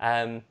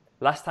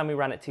 Last time we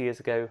ran it 2 years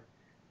ago,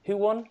 who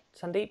won?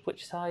 Sandeep,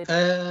 which side?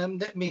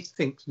 Let me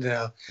think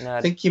now. No,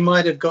 I think you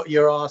might have got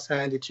your ass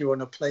handed to you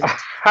on a plate,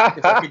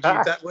 if I could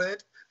use that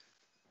word.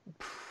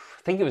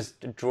 I think it was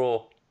a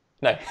draw.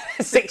 No,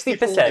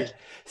 60%.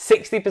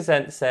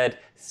 60% said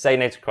say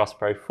no to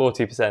CrossPro.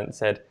 40%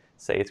 said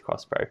say to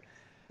CrossPro.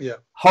 Yeah.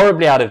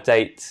 Horribly out of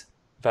date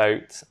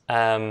vote.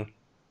 And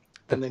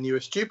then you were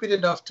stupid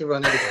enough to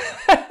run it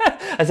again.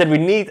 I said we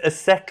need a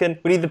second.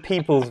 We need the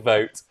people's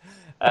vote.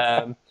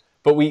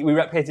 But we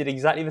replicated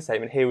exactly the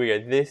same. And here we go.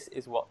 This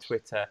is what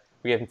Twitter.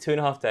 We gave them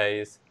 2.5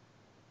 days.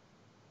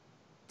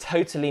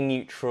 Totally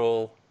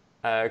neutral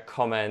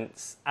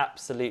comments,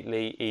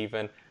 absolutely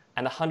even.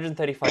 And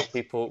 135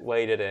 people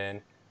waded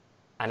in,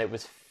 and it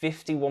was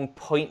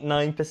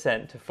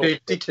 51.9% to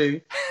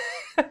 52.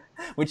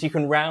 which you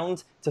can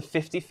round to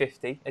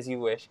 50-50 as you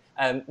wish.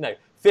 No,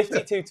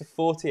 52 to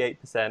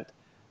 48%.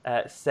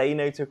 Say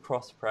no to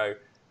CrossPro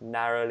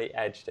narrowly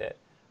edged it.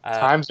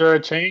 Times are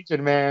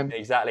changing, man.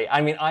 Exactly.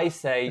 I mean, I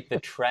say the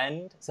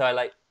trend. So I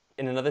like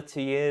in another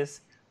 2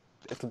 years,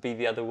 it'll be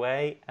the other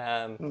way.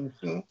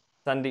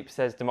 Sandeep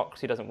says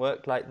democracy doesn't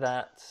work like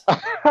that.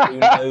 Who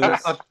knows?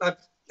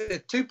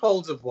 I've 2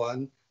 polls of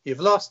 1. You've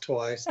lost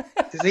twice.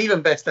 It's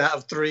even best out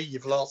of 3.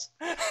 You've lost.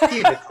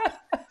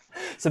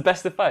 So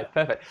best of 5,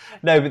 perfect.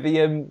 No, but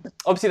the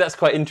obviously that's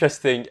quite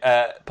interesting.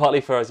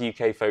 Partly for us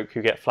UK folk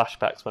who get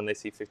flashbacks when they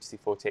see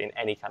 50-40 in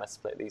any kind of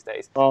split these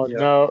days. Oh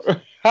no.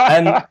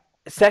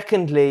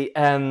 Secondly,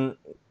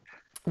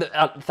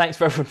 thanks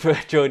for everyone for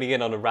joining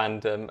in on a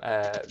random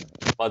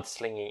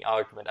mudslinging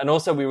argument. And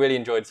also, we really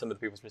enjoyed some of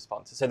the people's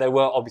responses. So there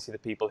were obviously the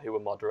people who were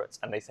moderates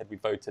and they said we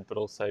voted, but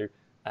also,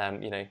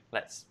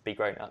 let's be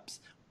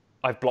grown-ups.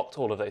 I've blocked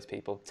all of those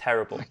people.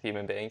 Terrible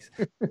human beings.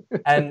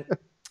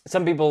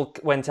 Some people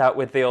went out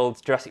with the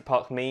old Jurassic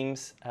Park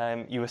memes.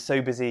 You were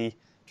so busy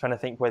trying to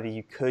think whether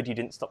you could, you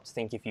didn't stop to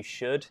think if you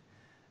should,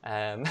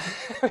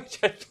 which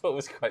I thought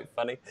was quite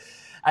funny.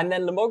 And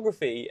then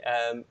Lomography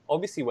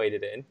obviously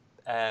waded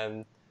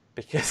in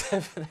because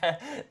of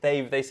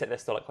they set their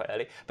stall up quite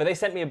early. But they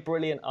sent me a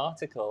brilliant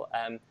article.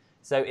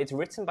 So it's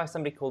written by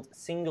somebody called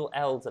Single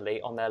Elderly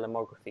on their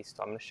Lomography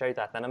store. I'm going to show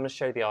that. Then I'm going to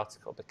show the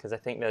article because I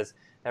think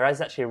there is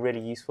actually a really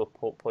useful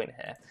point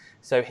here.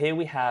 So here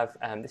we have,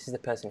 this is the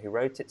person who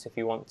wrote it. So if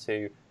you want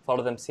to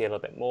follow them, see a little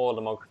bit more,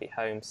 Lomography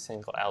Home,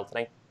 Single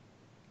Elderly.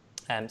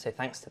 So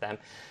thanks to them.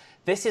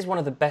 This is one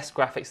of the best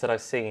graphics that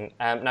I've seen.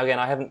 Now again,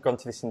 I haven't gone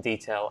through this in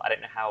detail. I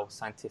don't know how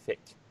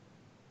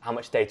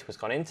much data has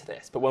gone into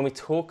this. But when we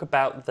talk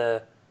about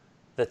the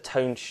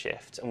tone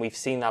shift, and we've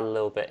seen that a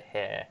little bit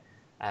here,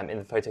 in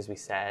the photos we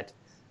said,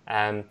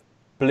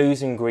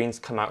 blues and greens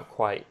come out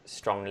quite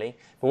strongly.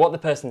 But what the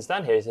person's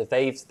done here is that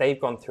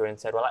they've gone through and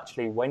said, well,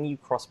 actually, when you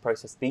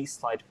cross-process these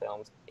slide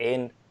films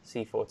in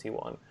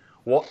C41,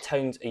 what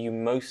tones are you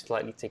most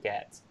likely to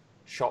get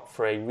shot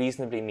for a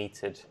reasonably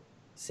metered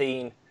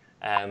scene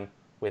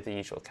with the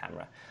usual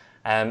camera?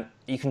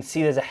 You can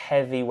see there's a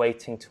heavy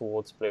weighting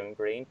towards blue and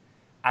green.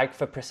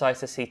 Agfa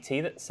Precisa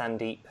CT that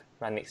Sandeep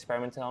ran the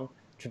experiment on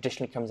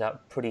traditionally comes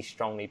out pretty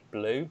strongly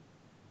blue.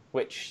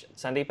 Which,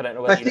 Sandeep, I don't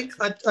know whether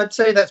I'd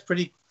say that's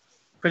pretty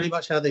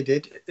much how they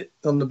did it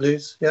on the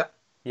blues, yeah.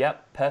 Yeah,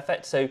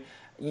 perfect. So,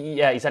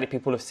 yeah, exactly.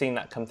 People have seen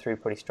that come through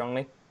pretty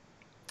strongly.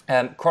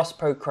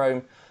 CrossPro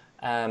Chrome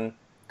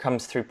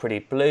comes through pretty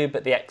blue,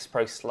 but the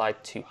X-Pro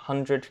Slide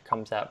 200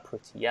 comes out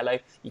pretty yellow.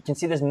 You can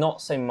see there's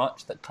not so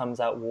much that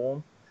comes out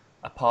warm,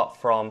 apart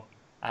from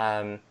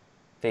the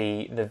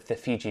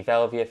Fuji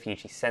Velvia,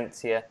 Fuji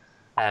Sensia.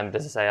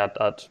 As I say,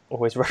 I'd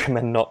always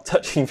recommend not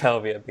touching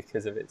Velvia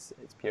because of its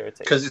purity.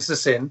 Because it's a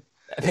sin.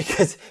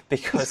 because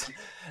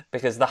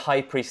the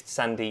High Priest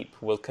Sandeep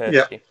will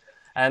curse you.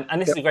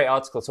 And this is a great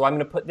article, so I'm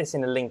going to put this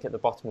in a link at the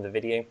bottom of the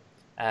video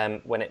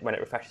when it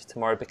refreshes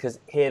tomorrow, because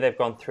here they've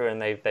gone through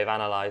and they've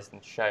analysed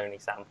and shown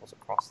examples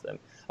across them.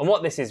 And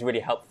what this is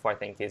really helpful, I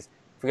think, is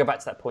if we go back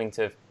to that point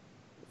of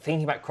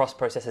thinking about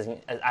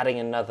cross-processing as adding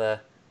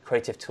another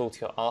creative tool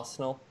to your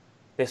arsenal,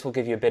 this will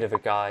give you a bit of a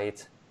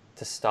guide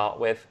to start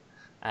with.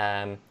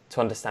 To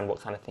understand what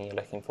kind of thing you're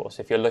looking for.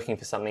 So if you're looking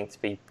for something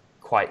to be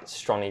quite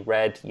strongly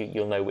red,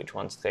 you'll know which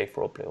ones to go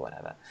for, or blue, or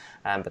whatever.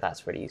 But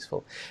that's really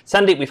useful.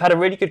 Sandeep, we've had a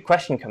really good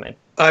question come in.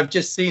 I've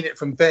just seen it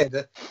from Ben.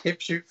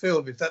 Hip shoot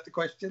film, is that the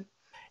question?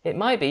 It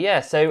might be,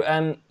 yeah.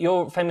 So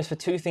you're famous for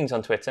 2 things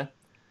on Twitter.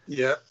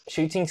 Yeah.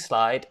 Shooting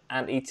slide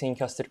and eating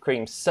custard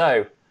cream.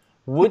 So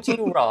would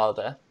you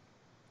rather...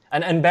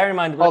 And bear in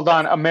mind... Hold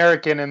on,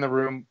 American in the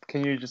room.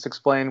 Can you just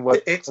explain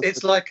what...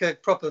 It's like a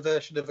proper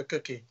version of a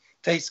cookie.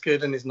 Tastes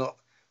good and is not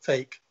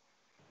fake.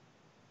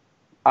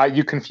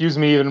 You confuse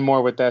me even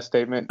more with that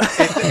statement.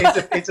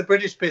 It's a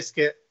British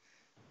biscuit,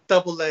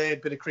 double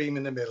layered, bit of cream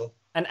in the middle.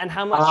 And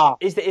how much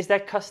is there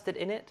custard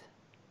in it?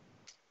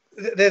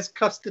 There's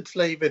custard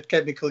flavoured,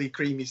 chemically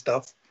creamy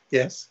stuff.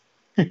 Yes.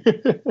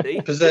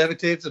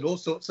 Preservatives and all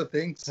sorts of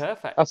things.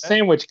 Perfect. A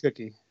sandwich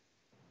cookie.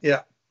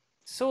 Yeah.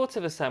 Sort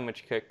of a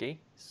sandwich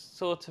cookie,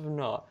 sort of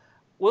not.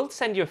 We'll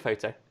send you a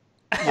photo.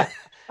 Yeah.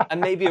 And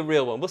maybe a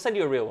real one. We'll send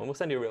you a real one.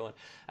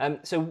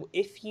 So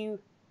if you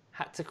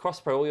had to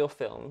cross-pro all your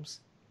films,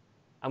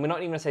 and we're not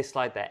even going to say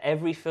slide there,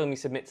 every film you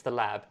submit to the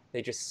lab,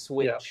 they just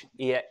switch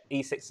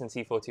E6 and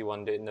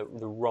C41 doing the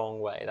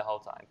wrong way the whole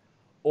time.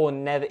 Or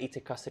never eat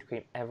a custard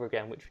cream ever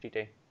again, which would you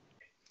do?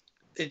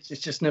 it's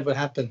just never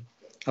happened.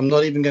 I'm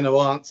not even going to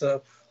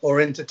answer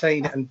or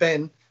entertain it. And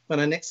Ben, when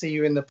I next see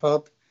you in the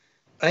pub,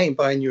 I ain't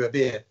buying you a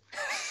beer.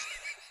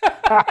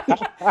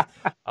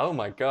 Oh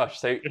my gosh!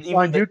 So It's even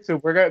on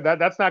YouTube.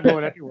 That's not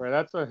going anywhere.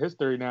 That's a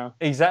history now.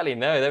 exactly,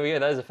 no, there we go.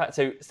 That is a fact.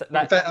 So In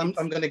that fact, I'm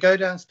going to go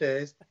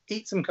downstairs,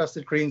 eat some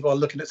custard creams while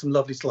looking at some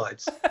lovely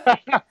slides.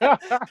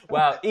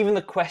 wow, even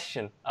the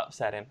question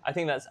upset him. I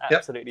think that's Yep,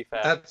 absolutely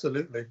fair.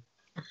 absolutely.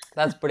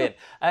 That's brilliant.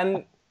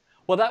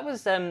 Well, that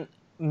was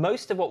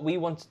most of what we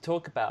want to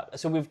talk about.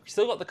 So we've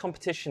still got the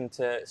competition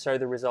to show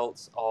the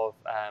results of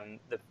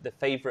the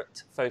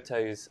favourite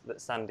photos that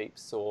Sandeep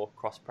saw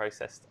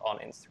cross-processed on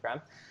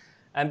Instagram.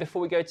 And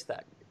before we go to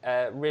that,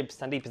 Ribs,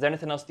 Sandeep, is there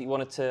anything else that you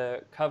wanted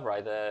to cover,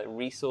 either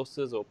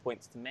resources or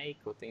points to make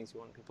or things you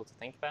want people to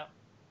think about?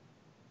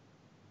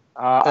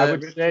 I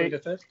would Rich, say. go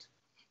first.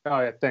 Oh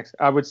yeah, thanks.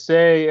 I would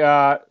say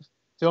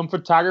film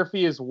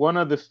photography is one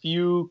of the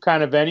few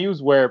kind of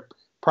venues where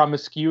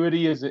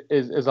promiscuity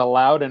is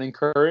allowed and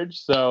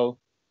encouraged. So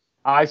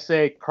I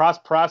say cross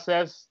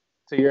process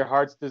to your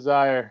heart's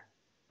desire.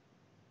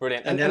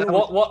 Brilliant. And And then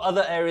what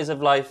other areas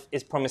of life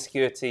is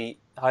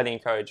promiscuity highly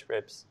encouraged,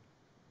 Ribs?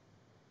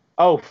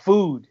 Oh,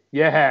 food.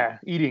 Yeah,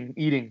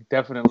 eating,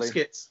 definitely.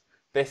 skits.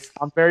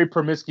 I'm very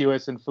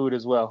promiscuous in food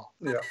as well.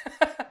 Yeah.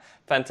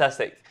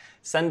 Fantastic.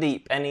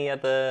 Sandeep, any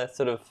other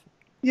sort of...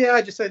 Yeah,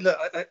 I just say, look,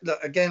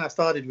 look again, I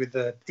started with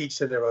each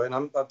to their own.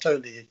 I'm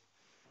totally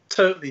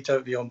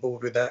on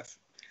board with that.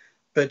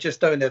 But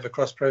just don't ever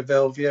cross Pro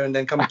Velvia and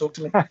then come and talk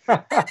to me.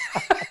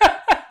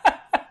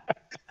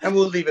 And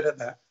we'll leave it at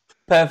that.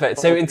 Perfect.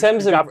 So in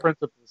terms of...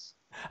 principles.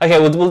 Okay,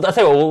 I'll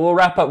tell you what, we'll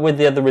wrap up with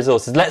the other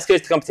resources. Let's go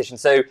to the competition.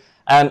 So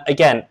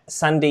again,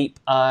 Sandeep,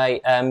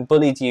 I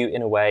bullied you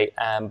in a way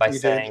by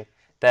saying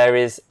there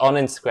is, on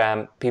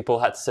Instagram, people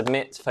had to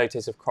submit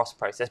photos of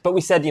cross-process. But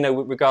we said,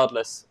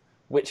 regardless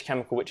which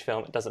chemical, which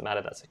film, it doesn't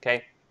matter, that's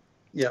okay.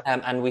 Yeah.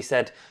 And we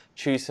said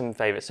choose some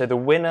favourites. So the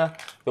winner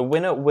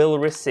will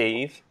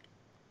receive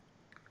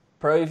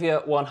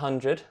Provia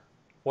 100,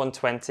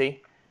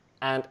 120,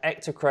 and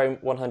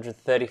Ektachrome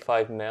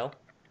 135mm,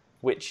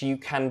 which you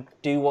can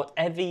do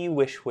whatever you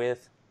wish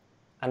with,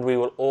 and we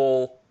will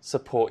all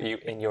support you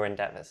in your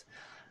endeavours.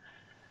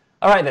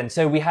 All right then,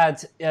 so we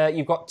had,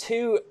 you've got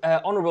two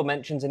honourable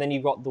mentions and then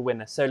you've got the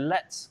winner. So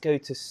let's go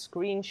to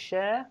screen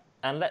share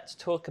and let's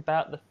talk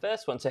about the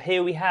first one. So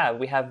here we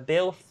have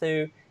Bill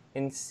Thu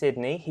in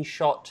Sydney. He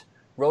shot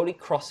Rolly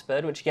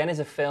Crossbird, which again is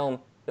a film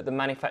that the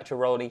manufacturer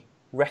Rolly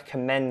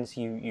recommends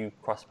you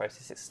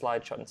cross-process. It's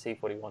slide shot in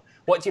C41.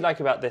 What do you like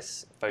about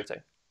this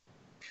photo?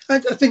 I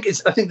think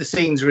the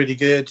scene's really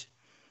good.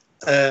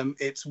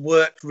 It's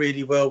worked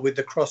really well with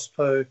the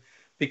crossbow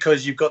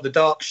because you've got the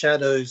dark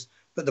shadows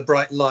but the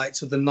bright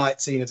lights of the night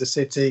scene of the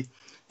city.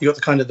 You got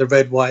the kind of the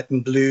red, white,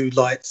 and blue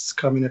lights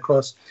coming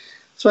across.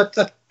 So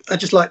I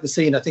just like the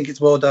scene. I think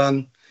it's well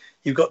done.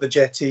 You've got the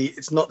jetty.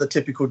 It's not the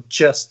typical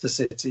just the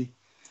city.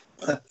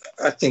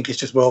 I think it's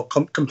just well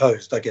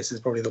composed, I guess is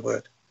probably the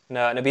word.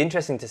 No, and it'd be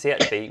interesting to see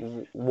actually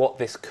what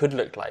this could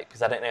look like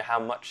because I don't know how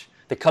much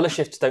the color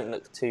shifts don't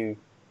look too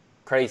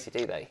crazy,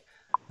 do they?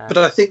 But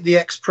I think the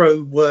X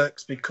Pro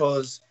works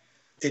because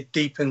it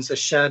deepens the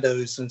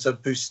shadows and so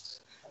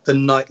boosts the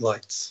night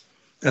lights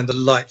and the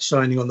light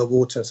shining on the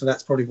water. So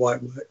that's probably why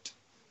it worked.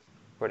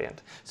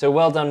 Brilliant. So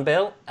well done,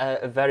 Bill.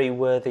 A very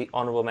worthy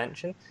honourable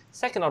mention.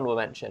 Second honourable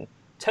mention,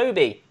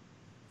 Toby.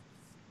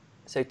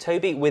 So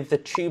Toby with the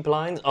tube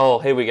lines. Oh,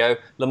 here we go.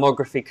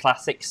 Lomography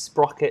classic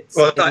sprockets.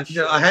 Well,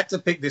 I had to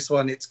pick this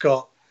one. It's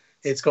got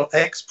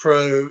X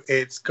Pro.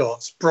 It's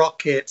got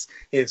sprockets.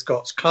 It's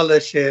got color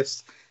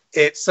shifts.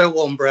 It's so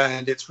on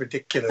brand. It's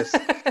ridiculous.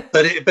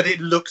 but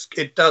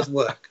it does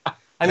work.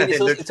 I mean,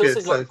 it's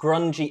also got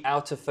grungy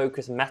out of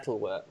focus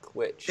metalwork,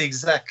 which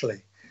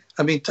exactly.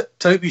 I mean,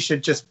 Toby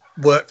should just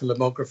work for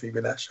lomography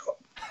with that shot.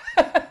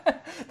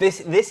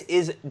 This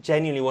is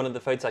genuinely one of the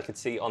photos I could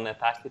see on their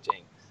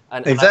packaging.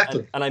 And,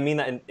 exactly. And I mean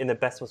that in the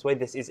best possible way.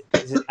 This is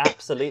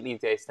absolutely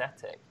the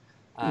aesthetic.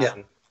 Yeah.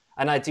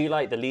 And I do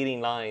like the leading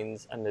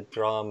lines and the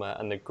drama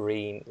and the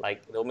green.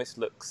 Like, it almost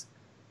looks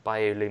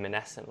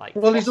bioluminescent. Like,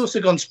 well, he's also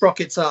gone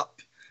sprockets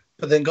up,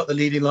 but then got the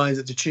leading lines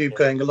of the tube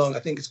going along. I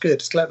think it's good.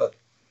 It's clever.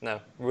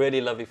 No,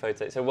 really lovely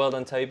photo. So well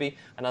done, Toby.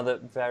 Another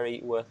very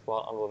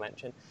worthwhile honourable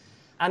mention.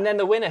 And then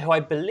the winner, who I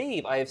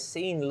believe I have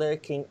seen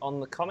lurking on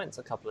the comments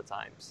a couple of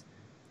times.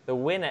 The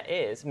winner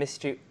is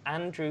Mr.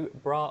 Andrew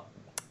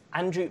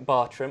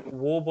Bartram,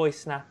 Warboy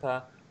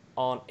Snapper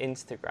on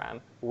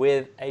Instagram,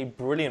 with a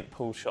brilliant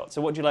pull shot.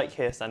 So what do you like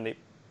here, Sandeep?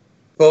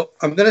 Well,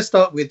 I'm going to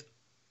start with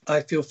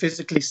I feel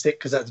physically sick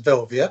because that's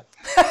Velvia.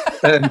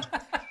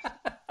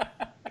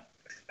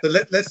 So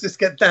let's just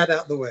get that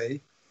out of the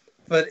way.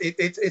 But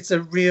it's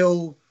a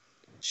real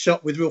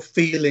shot with real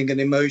feeling and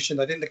emotion.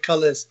 I think the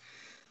colours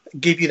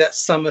give you that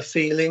summer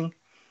feeling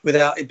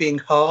without it being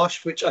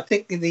harsh, which I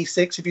think in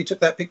E6, if you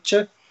took that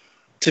picture,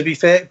 to be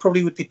fair, it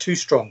probably would be too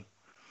strong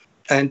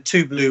and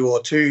too blue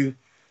or too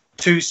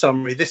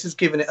summery. This has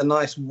given it a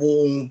nice,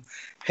 warm,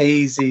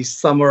 hazy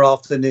summer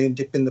afternoon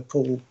dip in the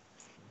pool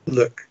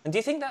look. And do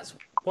you think that's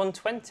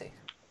 120?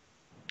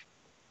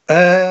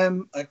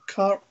 I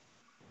can't.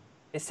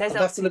 It says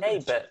I'll have to look LCA,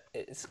 at- but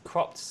it's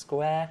cropped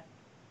square,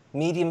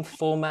 medium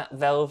format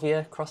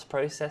Velvia,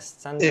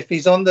 cross-processed. And If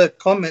he's on the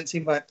comments, he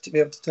might be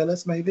able to tell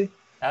us, maybe.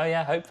 oh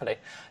yeah, hopefully.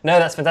 No,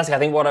 that's fantastic. I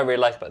think what I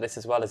really like about this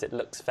as well is it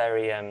looks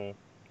very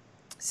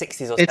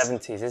 60s or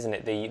 70s, isn't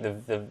it?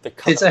 The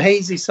colour. It's a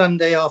hazy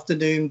Sunday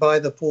afternoon by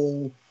the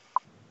pool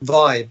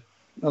vibe.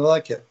 I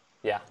like it.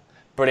 Yeah,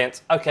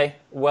 brilliant. Okay,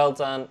 well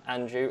done,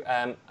 Andrew.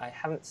 I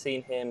haven't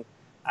seen him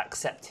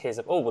accept his.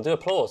 Oh, we'll do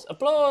applause.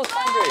 Applause,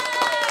 Andrew.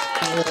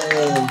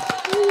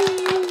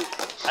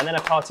 And then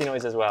a party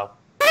noise as well.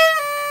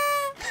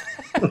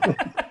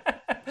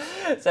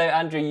 So,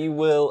 Andrew, you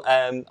will.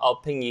 I'll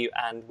ping you,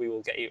 and we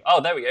will get you. Oh,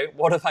 there we go.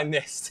 What have I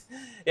missed?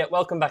 Yeah,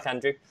 welcome back,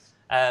 Andrew.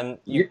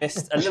 You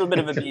missed a little bit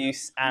of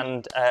abuse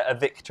and a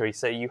victory.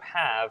 So you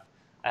have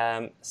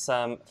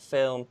some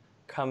film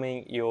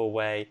coming your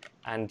way,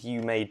 and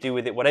you may do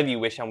with it whatever you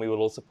wish, and we will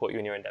all support you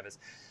in your endeavours.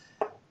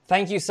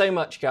 Thank you so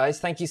much, guys.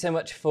 Thank you so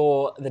much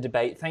for the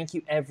debate. Thank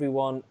you,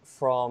 everyone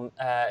from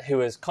who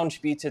has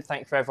contributed.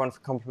 Thank you for everyone for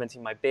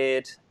complimenting my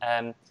beard.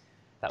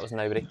 That was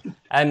nobody.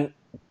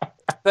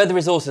 Further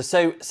resources.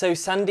 So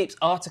Sandeep's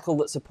article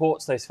that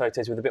supports those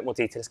photos with a bit more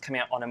detail is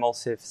coming out on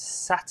Emulsive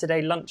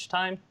Saturday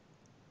lunchtime.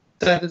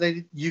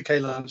 Saturday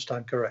UK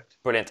lunchtime, correct.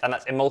 Brilliant. And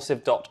that's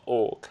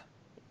emulsive.org.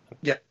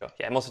 Yeah.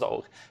 Yeah,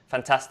 emulsive.org.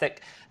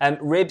 Fantastic.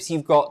 Ribs,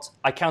 you've got,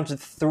 I counted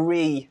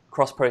 3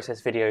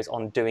 cross-process videos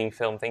on doing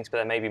film things, but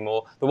there may be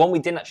more. The one we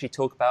didn't actually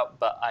talk about,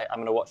 but I'm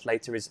going to watch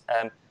later, is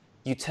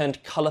you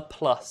turned Color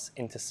Plus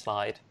into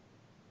Slide.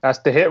 That's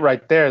the hit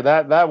right there.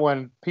 That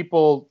one,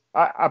 people,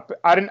 I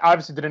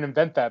obviously didn't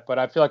invent that, but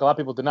I feel like a lot of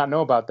people did not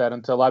know about that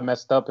until I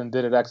messed up and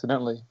did it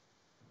accidentally.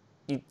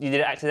 You did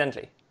it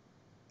accidentally?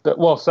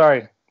 Well,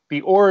 sorry.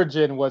 The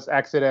origin was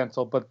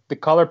accidental, but the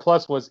Color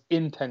Plus was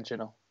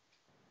intentional.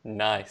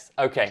 Nice.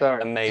 Okay.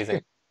 Sorry.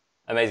 Amazing.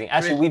 Amazing.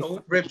 Actually,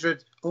 Ribs,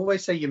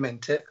 always say you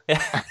meant it.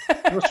 Yeah.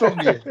 What's wrong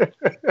with you?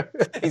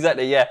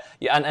 Exactly. Yeah.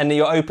 And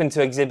you're open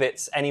to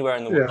exhibits anywhere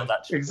in the world.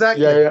 Actually.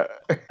 Exactly. Yeah.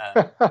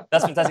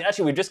 That's fantastic.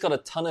 Actually, we've just got a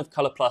ton of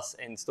Color Plus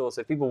in store,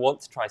 so if people want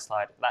to try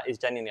Slide, that is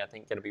genuinely, I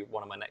think, going to be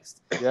one of my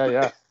next. Yeah.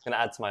 Going to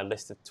add to my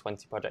list of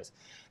 20 projects.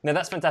 No,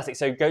 that's fantastic.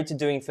 So go to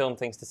Doing Film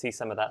Things to see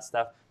some of that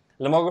stuff.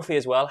 Lomography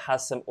as well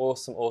has some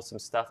awesome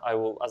stuff. I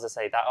will, as I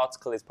say, that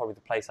article is probably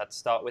the place I'd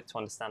start with to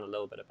understand a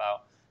little bit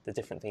about the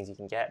different things you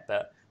can get,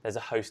 but there's a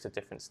host of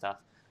different stuff.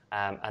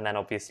 And then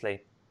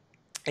obviously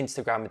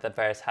Instagram with the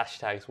various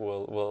hashtags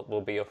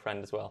will be your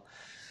friend as well.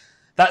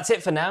 That's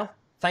it for now.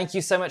 Thank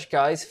you so much,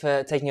 guys,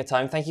 for taking your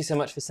time. Thank you so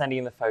much for sending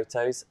in the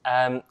photos.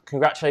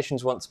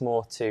 Congratulations once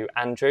more to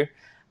Andrew.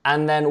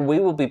 And then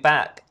we will be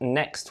back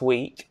next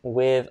week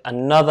with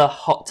another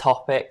hot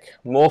topic,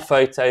 more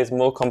photos,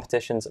 more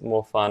competitions,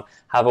 more fun.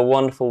 Have a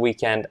wonderful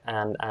weekend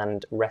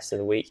and rest of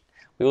the week.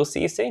 We will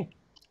see you soon.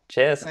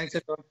 Cheers. Thanks,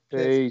 everyone.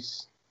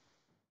 Peace.